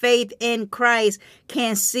through faith in Christ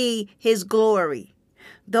can see his glory.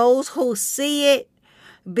 Those who see it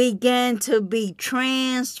begin to be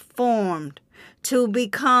transformed to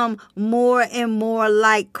become more and more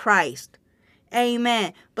like Christ.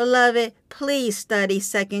 Amen. Beloved, please study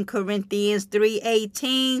 2 Corinthians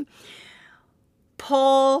 3:18.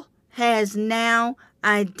 Paul has now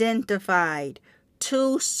identified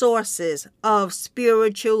two sources of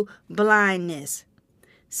spiritual blindness: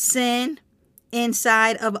 sin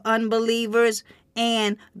inside of unbelievers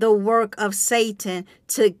and the work of Satan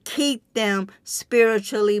to keep them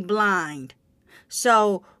spiritually blind.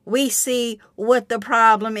 So we see what the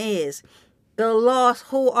problem is. The lost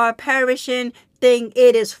who are perishing think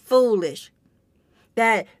it is foolish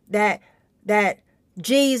that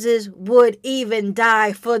Jesus would even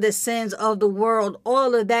die for the sins of the world.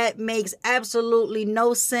 All of that makes absolutely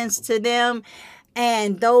no sense to them.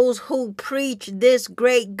 And those who preach this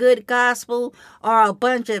great good gospel are a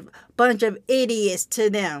bunch of idiots to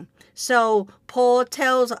them. So Paul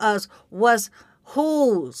tells us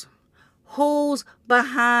who's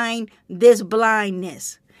behind this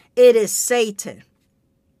blindness. It is Satan.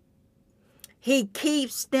 He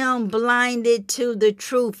keeps them blinded to the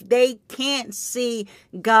truth. They can't see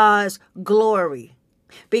God's glory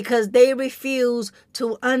because they refuse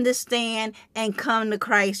to understand and come to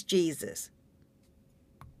Christ Jesus.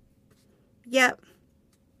 Yep.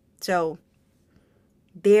 So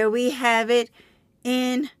there we have it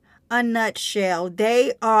in a nutshell.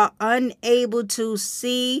 They are unable to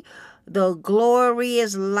see the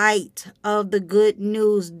glorious light of the good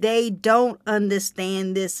news. They don't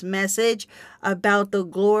understand this message about the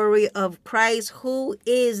glory of Christ, who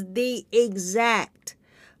is the exact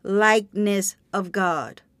likeness of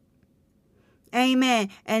God. Amen.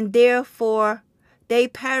 And therefore they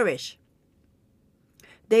perish.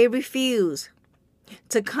 They refuse.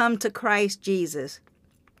 to come to Christ Jesus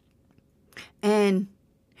and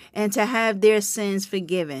to have their sins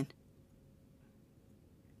forgiven.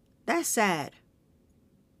 That's sad.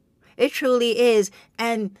 It truly is.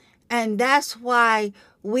 And that's why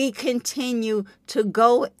we continue to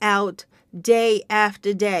go out day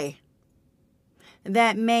after day.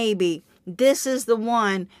 That maybe this is the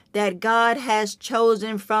one that God has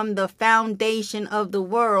chosen from the foundation of the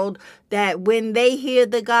world, that when they hear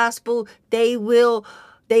the gospel, they will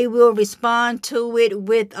respond to it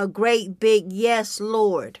with a great big yes,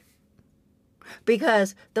 Lord.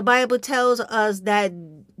 Because the Bible tells us that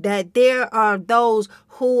there are those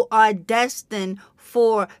who are destined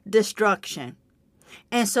for destruction.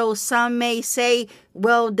 And so some may say,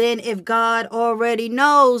 well, then if God already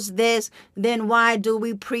knows this, then why do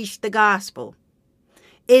we preach the gospel?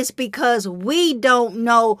 It's because we don't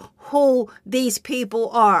know who these people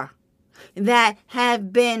are that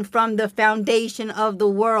have been from the foundation of the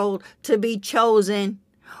world to be chosen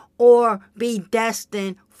or be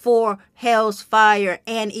destined for hell's fire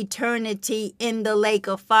and eternity in the lake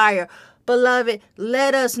of fire. Beloved,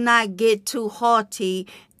 let us not get too haughty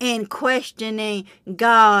in questioning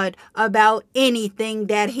God about anything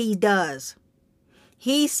that he does.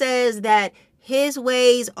 He says that his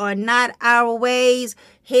ways are not our ways.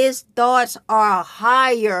 His thoughts are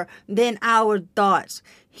higher than our thoughts.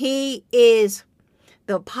 He is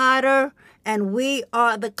the potter and we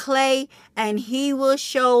are the clay, and he will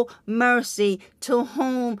show mercy to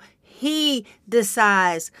whom he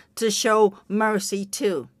decides to show mercy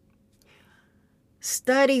to.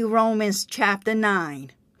 Study Romans chapter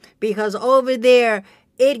 9, because over there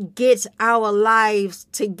it gets our lives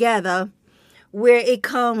together, where it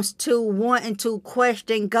comes to wanting to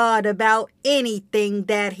question God about anything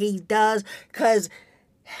that he does, because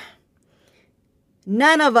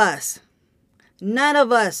none of us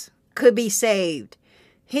could be saved.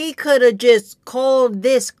 He could have just called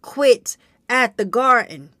this quits at the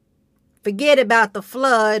garden. Forget about the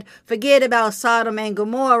flood. Forget about Sodom and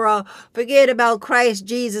Gomorrah. Forget about Christ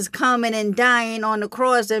Jesus coming and dying on the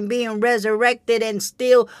cross and being resurrected and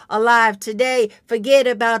still alive today. Forget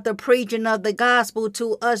about the preaching of the gospel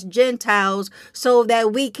to us Gentiles so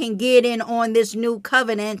that we can get in on this new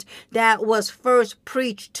covenant that was first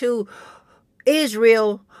preached to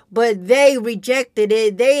Israel, but they rejected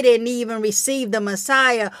it. They didn't even receive the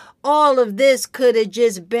Messiah. All of this could have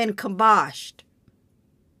just been kiboshed.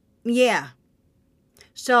 Yeah.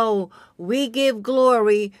 So we give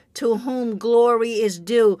glory to whom glory is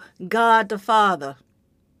due, God the Father.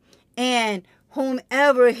 And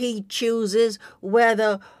whomever he chooses,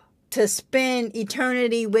 whether to spend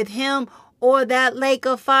eternity with him or that lake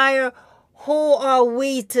of fire, who are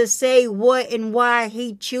we to say what and why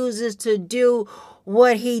he chooses to do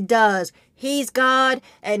what he does? He's God,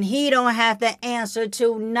 and he don't have to answer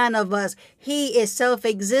to none of us. He is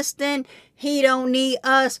self-existent. He don't need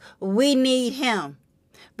us. We need him.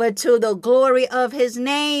 But to the glory of his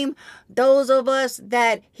name, those of us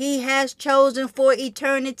that he has chosen for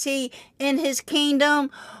eternity in his kingdom,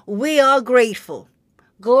 we are grateful.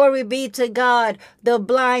 Glory be to God. The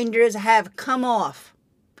blinders have come off.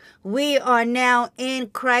 We are now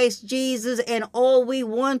in Christ Jesus, and all we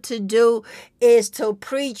want to do is to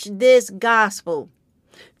preach this gospel,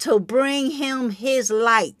 to bring him his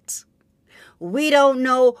light. We don't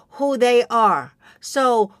know who they are.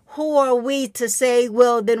 So who are we to say,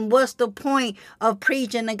 well, then what's the point of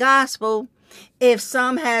preaching the gospel if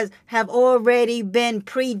some have already been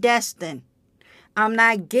predestined? I'm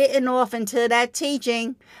not getting off into that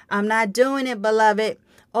teaching. I'm not doing it, beloved.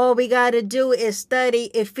 All we got to do is study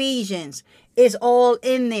Ephesians. It's all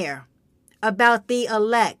in there about the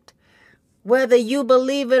elect. Whether you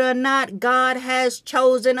believe it or not, God has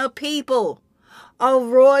chosen a people, a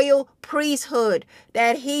royal priesthood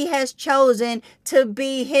that he has chosen to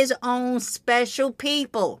be his own special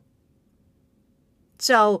people.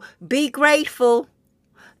 So be grateful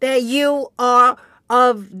that you are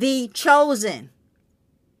of the chosen.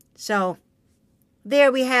 So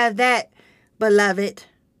there we have that, beloved.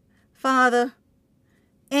 Father,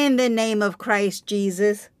 in the name of Christ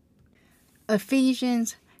Jesus,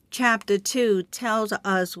 Ephesians chapter 2 tells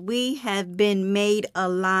us we have been made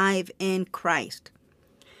alive in Christ.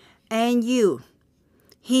 And you,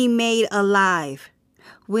 he made alive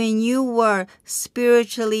when you were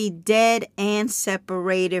spiritually dead and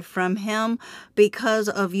separated from him because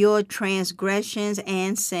of your transgressions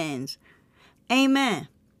and sins. Amen.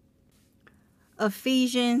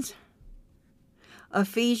 Ephesians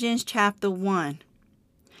chapter 1,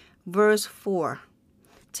 verse 4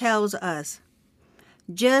 tells us,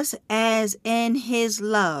 just as in his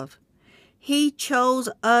love He chose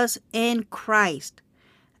us in Christ,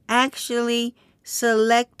 actually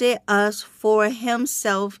selected us for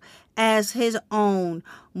himself as his own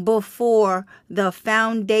before the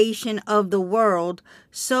foundation of the world,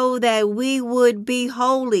 so that we would be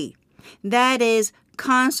holy, that is,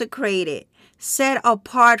 consecrated, set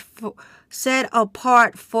apart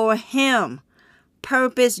for him,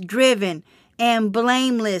 purpose driven and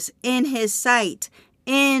blameless in his sight,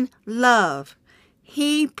 in love.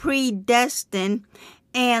 He predestined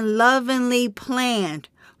and lovingly planned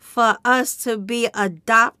for us to be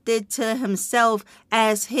adopted to himself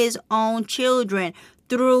as his own children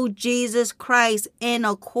through Jesus Christ, in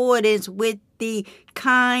accordance with the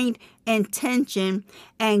kind intention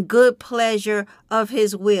and good pleasure of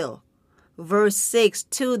his will. Verse 6,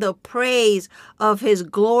 to the praise of his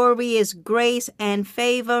glorious grace and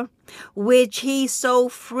favor, which he so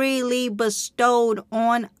freely bestowed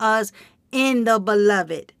on us in the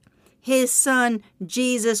beloved, his Son,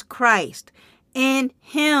 Jesus Christ. In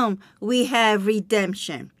him we have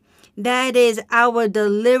redemption, that is, our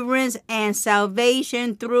deliverance and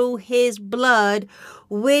salvation through his blood,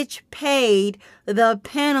 which paid the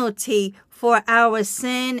penalty for our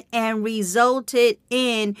sin and resulted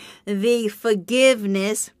in the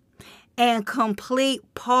forgiveness and complete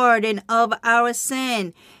pardon of our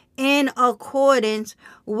sin, in accordance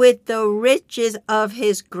with the riches of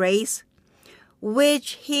his grace,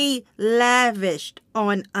 which he lavished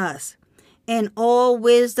on us in all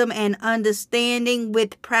wisdom and understanding.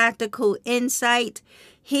 With practical insight,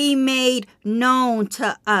 he made known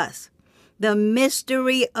to us the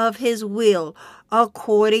mystery of his will,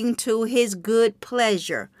 according to his good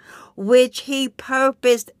pleasure, which he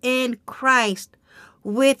purposed in Christ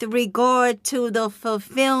with regard to the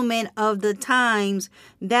fulfillment of the times,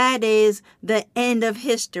 that is, the end of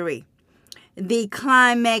history, the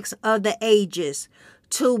climax of the ages,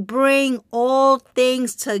 to bring all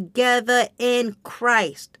things together in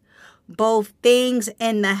Christ, both things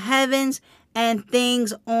in the heavens and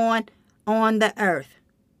things on the earth.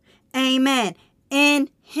 Amen. In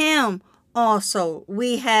him also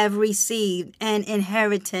we have received an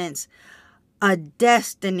inheritance, a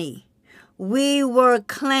destiny. We were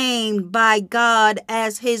claimed by God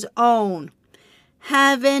as his own,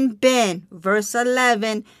 having been, verse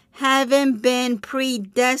 11, having been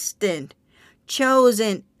predestined,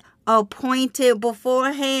 chosen, appointed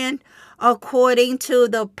beforehand, according to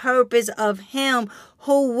the purpose of him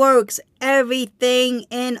who works everything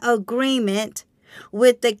in agreement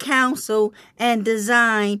with the counsel and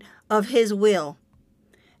design of his will.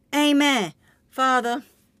 Amen. Father,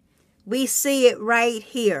 we see it right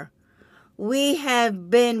here. We have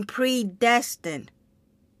been predestined.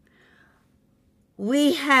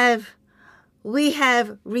 We have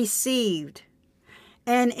received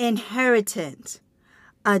an inheritance,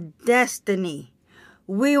 a destiny.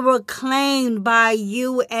 We were claimed by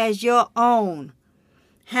you as your own,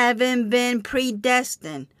 having been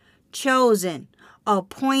predestined, chosen,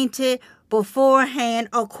 appointed beforehand,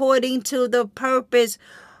 according to the purpose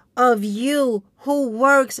of you who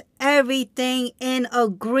works everything in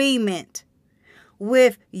agreement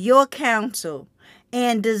with your counsel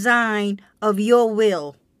and design of your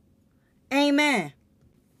will. Amen.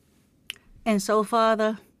 And so,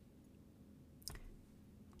 Father,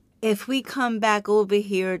 if we come back over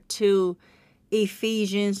here to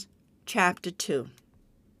Ephesians chapter 2,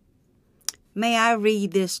 may I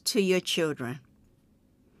read this to your children.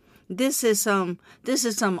 This is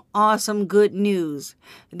some awesome good news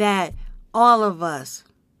that all of us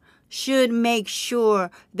should make sure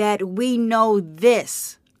that we know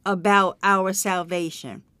this about our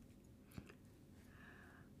salvation.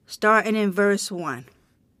 Starting in verse 1.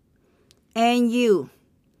 And you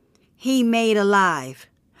he made alive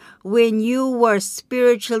when you were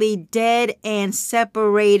spiritually dead and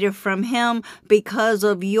separated from him because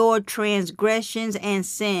of your transgressions and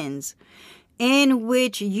sins, in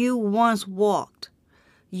which you once walked.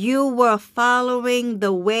 You were following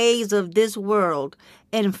the ways of this world,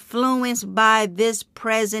 influenced by this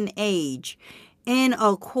present age, in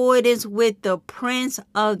accordance with the prince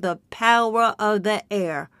of the power of the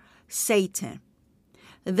air, Satan,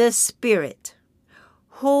 the spirit,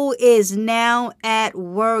 who is now at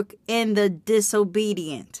work in the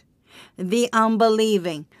disobedient, the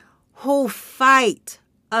unbelieving, who fight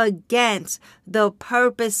against the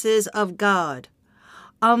purposes of God.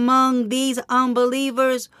 Among these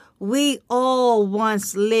unbelievers, we all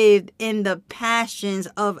once lived in the passions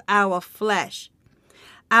of our flesh,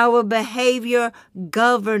 our behavior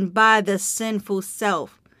governed by the sinful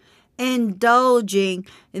self, indulging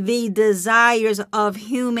the desires of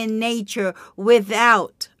human nature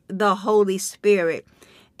without the Holy Spirit,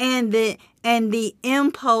 and the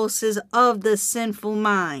impulses of the sinful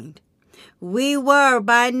mind. We were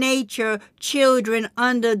by nature children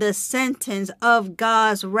under the sentence of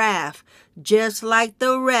God's wrath, just like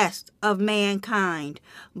the rest of mankind.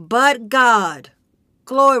 But God,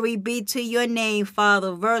 glory be to your name,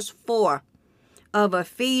 Father. Verse 4 of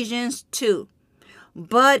Ephesians 2.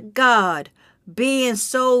 But God, being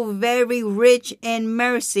so very rich in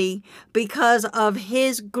mercy, because of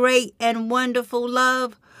his great and wonderful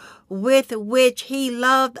love, with which he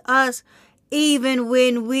loved us, even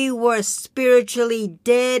when we were spiritually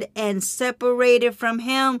dead and separated from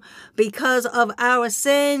him because of our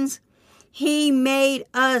sins, he made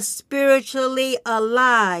us spiritually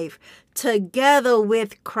alive together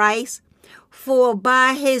with Christ. For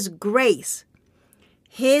by his grace,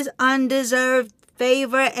 his undeserved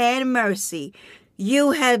favor and mercy,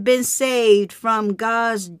 you have been saved from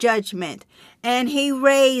God's judgment, and he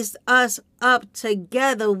raised us up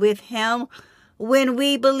together with him when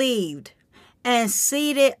we believed, and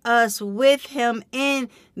seated us with him in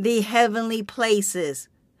the heavenly places,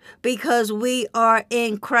 because we are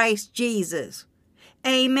in Christ Jesus.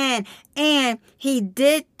 Amen. And he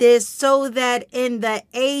did this so that in the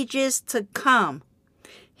ages to come,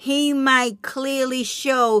 he might clearly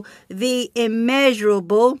show the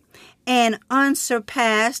immeasurable and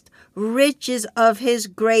unsurpassed riches of his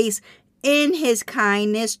grace in his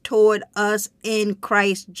kindness toward us in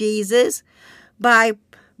Christ Jesus, by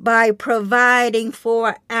providing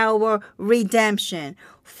for our redemption.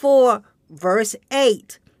 For verse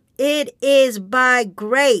 8, it is by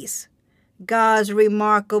grace, God's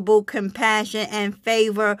remarkable compassion and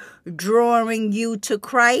favor drawing you to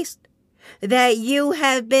Christ, that you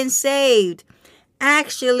have been saved,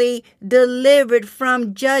 actually delivered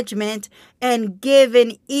from judgment and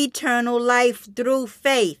given eternal life through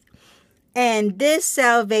faith. And this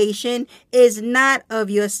salvation is not of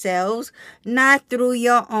yourselves, not through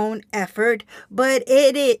your own effort, but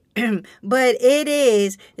it is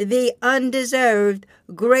the undeserved,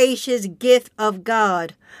 gracious gift of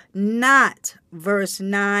God, not, verse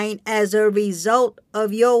 9, as a result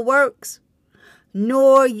of your works,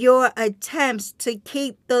 nor your attempts to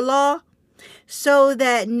keep the law, so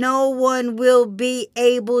that no one will be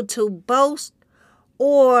able to boast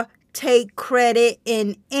or take credit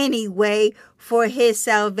in any way for his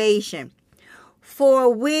salvation. For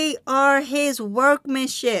we are his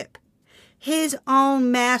workmanship, his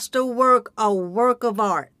own masterwork, a work of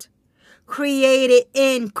art, created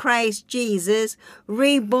in Christ Jesus,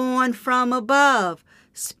 reborn from above,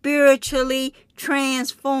 spiritually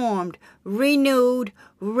transformed, renewed,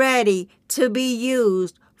 ready to be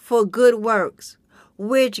used for good works,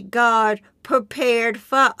 which God prepared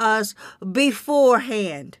for us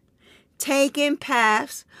beforehand, taking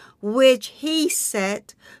paths which he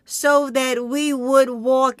set so that we would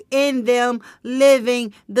walk in them,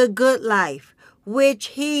 living the good life, which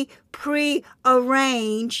he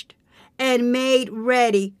prearranged and made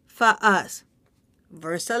ready for us.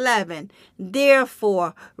 Verse 11,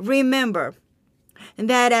 therefore, remember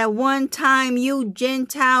that at one time you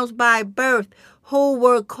Gentiles by birth, who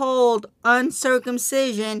were called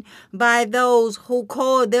uncircumcision by those who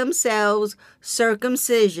call themselves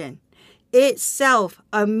circumcision, itself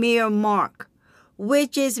a mere mark,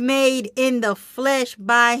 which is made in the flesh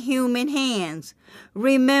by human hands.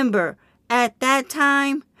 Remember, at that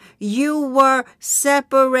time, you were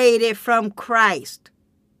separated from Christ.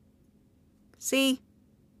 See?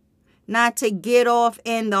 Not to get off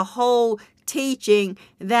in the whole teaching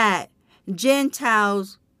that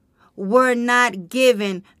Gentiles were not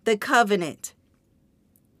given the covenant.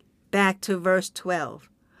 Back to verse 12.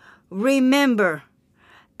 Remember,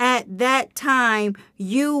 at that time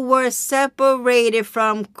you were separated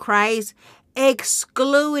from Christ,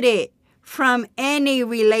 excluded from any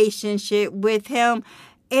relationship with him,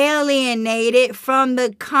 alienated from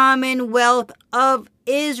the commonwealth of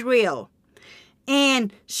Israel,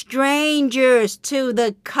 and strangers to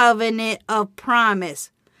the covenant of promise.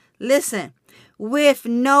 Listen, with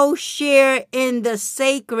no share in the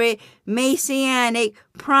sacred messianic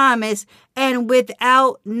promise, and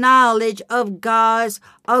without knowledge of God's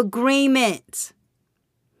agreements.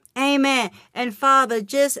 Amen. And Father,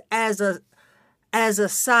 just as a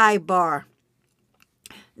sidebar,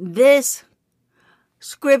 this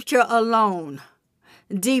scripture alone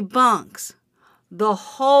debunks the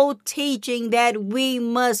whole teaching that we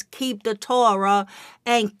must keep the Torah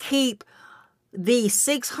and keep the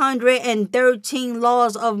 613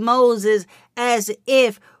 laws of Moses as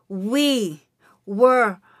if we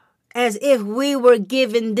were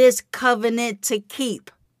given this covenant to keep.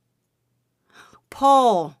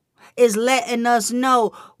 Paul is letting us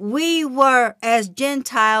know we were, as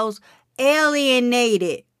Gentiles,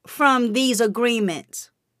 alienated from these agreements.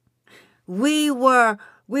 We were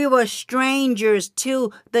strangers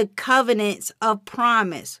to the covenants of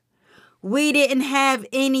promise. We didn't have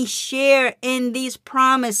any share in these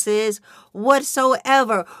promises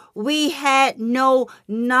whatsoever. We had no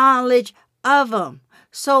knowledge of them.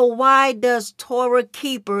 So why does Torah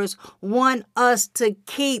keepers want us to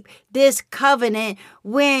keep this covenant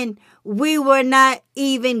when we were not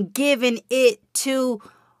even given it to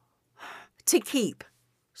keep?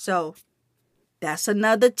 So that's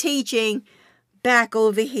another teaching back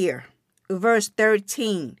over here. Verse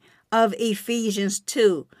 13 of Ephesians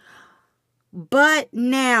 2. But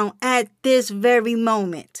now at this very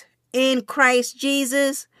moment, in Christ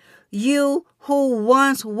Jesus, you who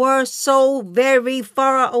once were so very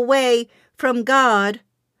far away from God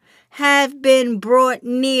have been brought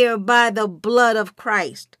near by the blood of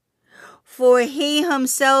Christ. For he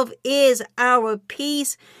himself is our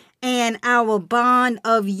peace and our bond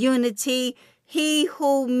of unity, he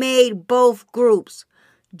who made both groups,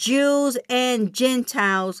 Jews and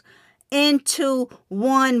Gentiles, into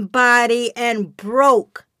one body and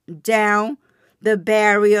broke down the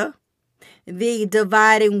barrier, the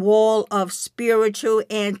dividing wall of spiritual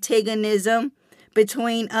antagonism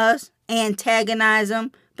between us,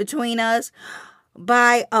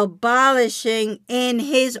 by abolishing in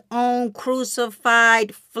his own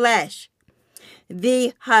crucified flesh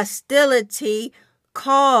the hostility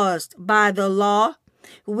caused by the law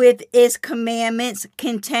with its commandments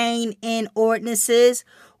contained in ordinances,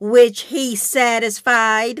 which he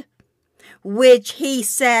satisfied,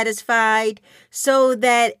 so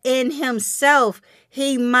that in himself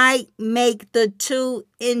he might make the two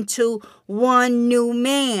into one new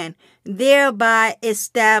man, thereby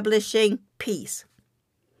establishing peace.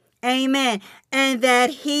 Amen. And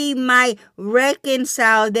that he might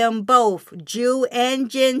reconcile them both, Jew and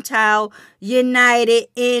Gentile, united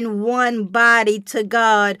in one body to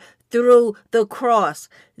God through the cross,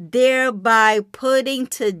 thereby putting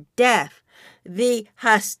to death the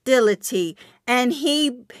hostility. And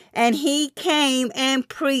he came and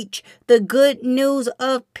preached the good news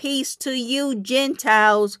of peace to you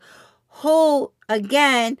Gentiles, who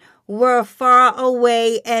again were far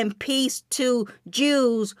away, and peace to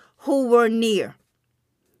Jews who were near.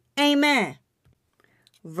 Amen.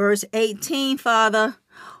 Verse 18, Father.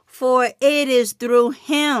 For it is through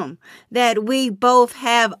him that we both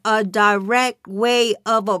have a direct way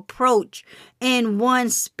of approach in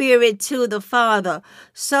one spirit to the Father.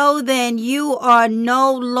 So then you are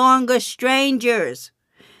no longer strangers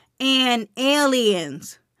and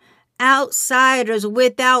aliens, outsiders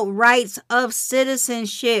without rights of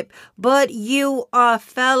citizenship, but you are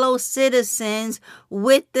fellow citizens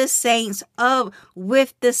with the saints,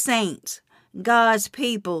 God's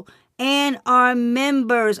people, and are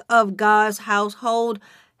members of God's household,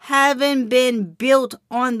 having been built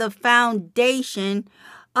on the foundation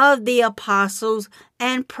of the apostles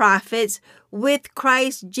and prophets, with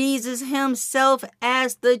Christ Jesus himself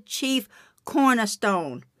as the chief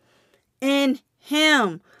cornerstone. In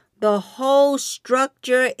him, the whole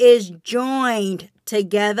structure is joined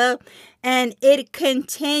together, and it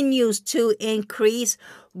continues to increase,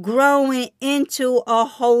 growing into a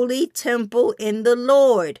holy temple in the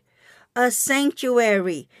Lord, a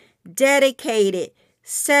sanctuary dedicated,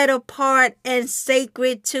 set apart, and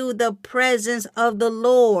sacred to the presence of the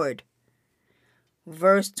Lord.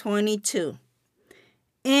 Verse 22.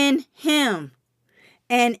 In him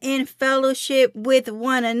and in fellowship with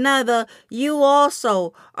one another, you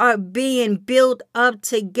also are being built up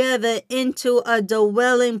together into a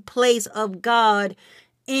dwelling place of God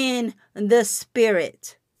in the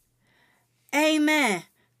Spirit. Amen.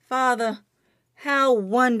 Father, how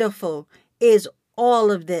wonderful is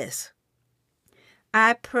all of this.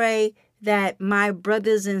 I pray that my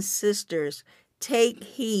brothers and sisters take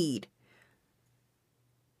heed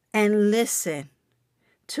and listen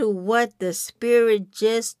to what the Spirit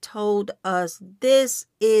just told us. This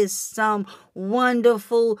is some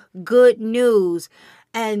wonderful good news.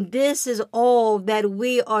 And this is all that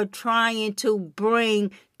we are trying to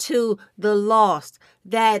bring to the lost,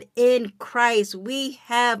 that in Christ we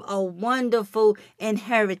have a wonderful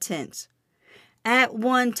inheritance. At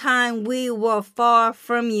one time we were far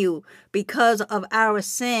from you because of our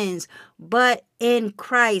sins, but in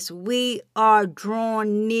Christ we are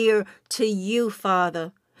drawn near to you,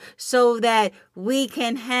 Father, so that we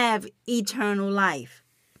can have eternal life.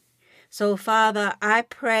 So, Father, I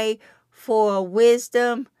pray for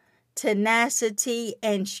wisdom tenacity,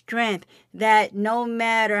 and strength that no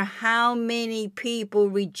matter how many people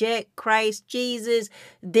reject Christ Jesus,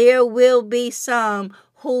 there will be some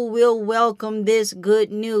who will welcome this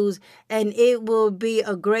good news, and it will be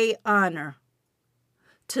a great honor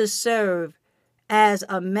to serve as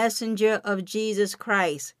a messenger of Jesus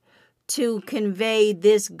Christ, to convey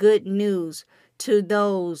this good news to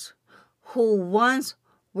those who once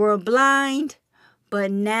were blind, but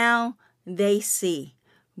now they see,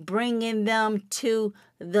 bringing them to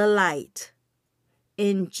the light.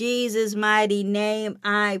 In Jesus' mighty name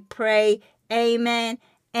I pray. Amen.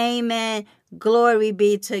 Amen. Glory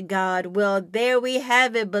be to God. Well, there we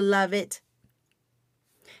have it, beloved.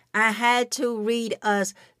 I had to read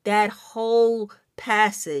us that whole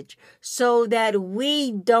passage so that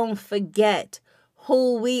we don't forget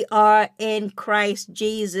who we are in Christ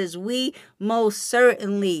Jesus. We most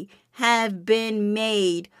certainly have been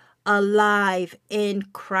made alive in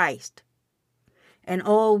Christ. And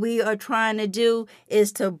all we are trying to do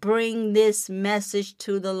is to bring this message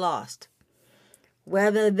to the lost.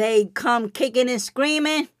 Whether they come kicking and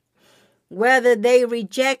screaming, whether they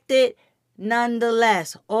reject it,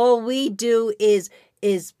 nonetheless, all we do is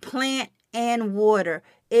plant and water.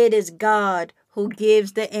 It is God who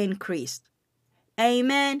gives the increase.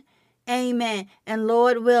 Amen. Amen. And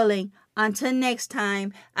Lord willing, until next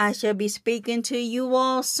time, I shall be speaking to you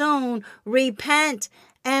all soon. Repent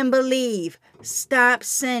and believe. Stop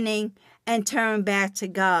sinning and turn back to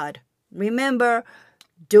God. Remember,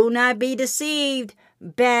 do not be deceived.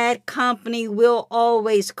 Bad company will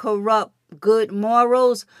always corrupt good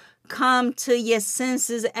morals. Come to your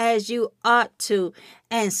senses as you ought to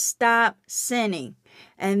and stop sinning.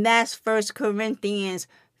 And that's 1 Corinthians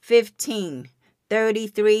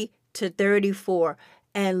 15:33-34.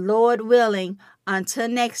 And Lord willing, until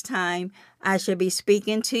next time, I shall be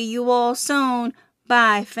speaking to you all soon.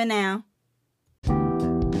 Bye for now.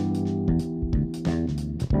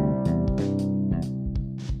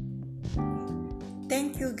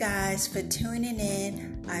 Thank you guys for tuning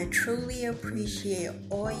in. I truly appreciate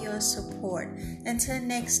all your support. Until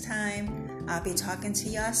next time, I'll be talking to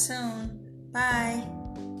y'all soon. Bye.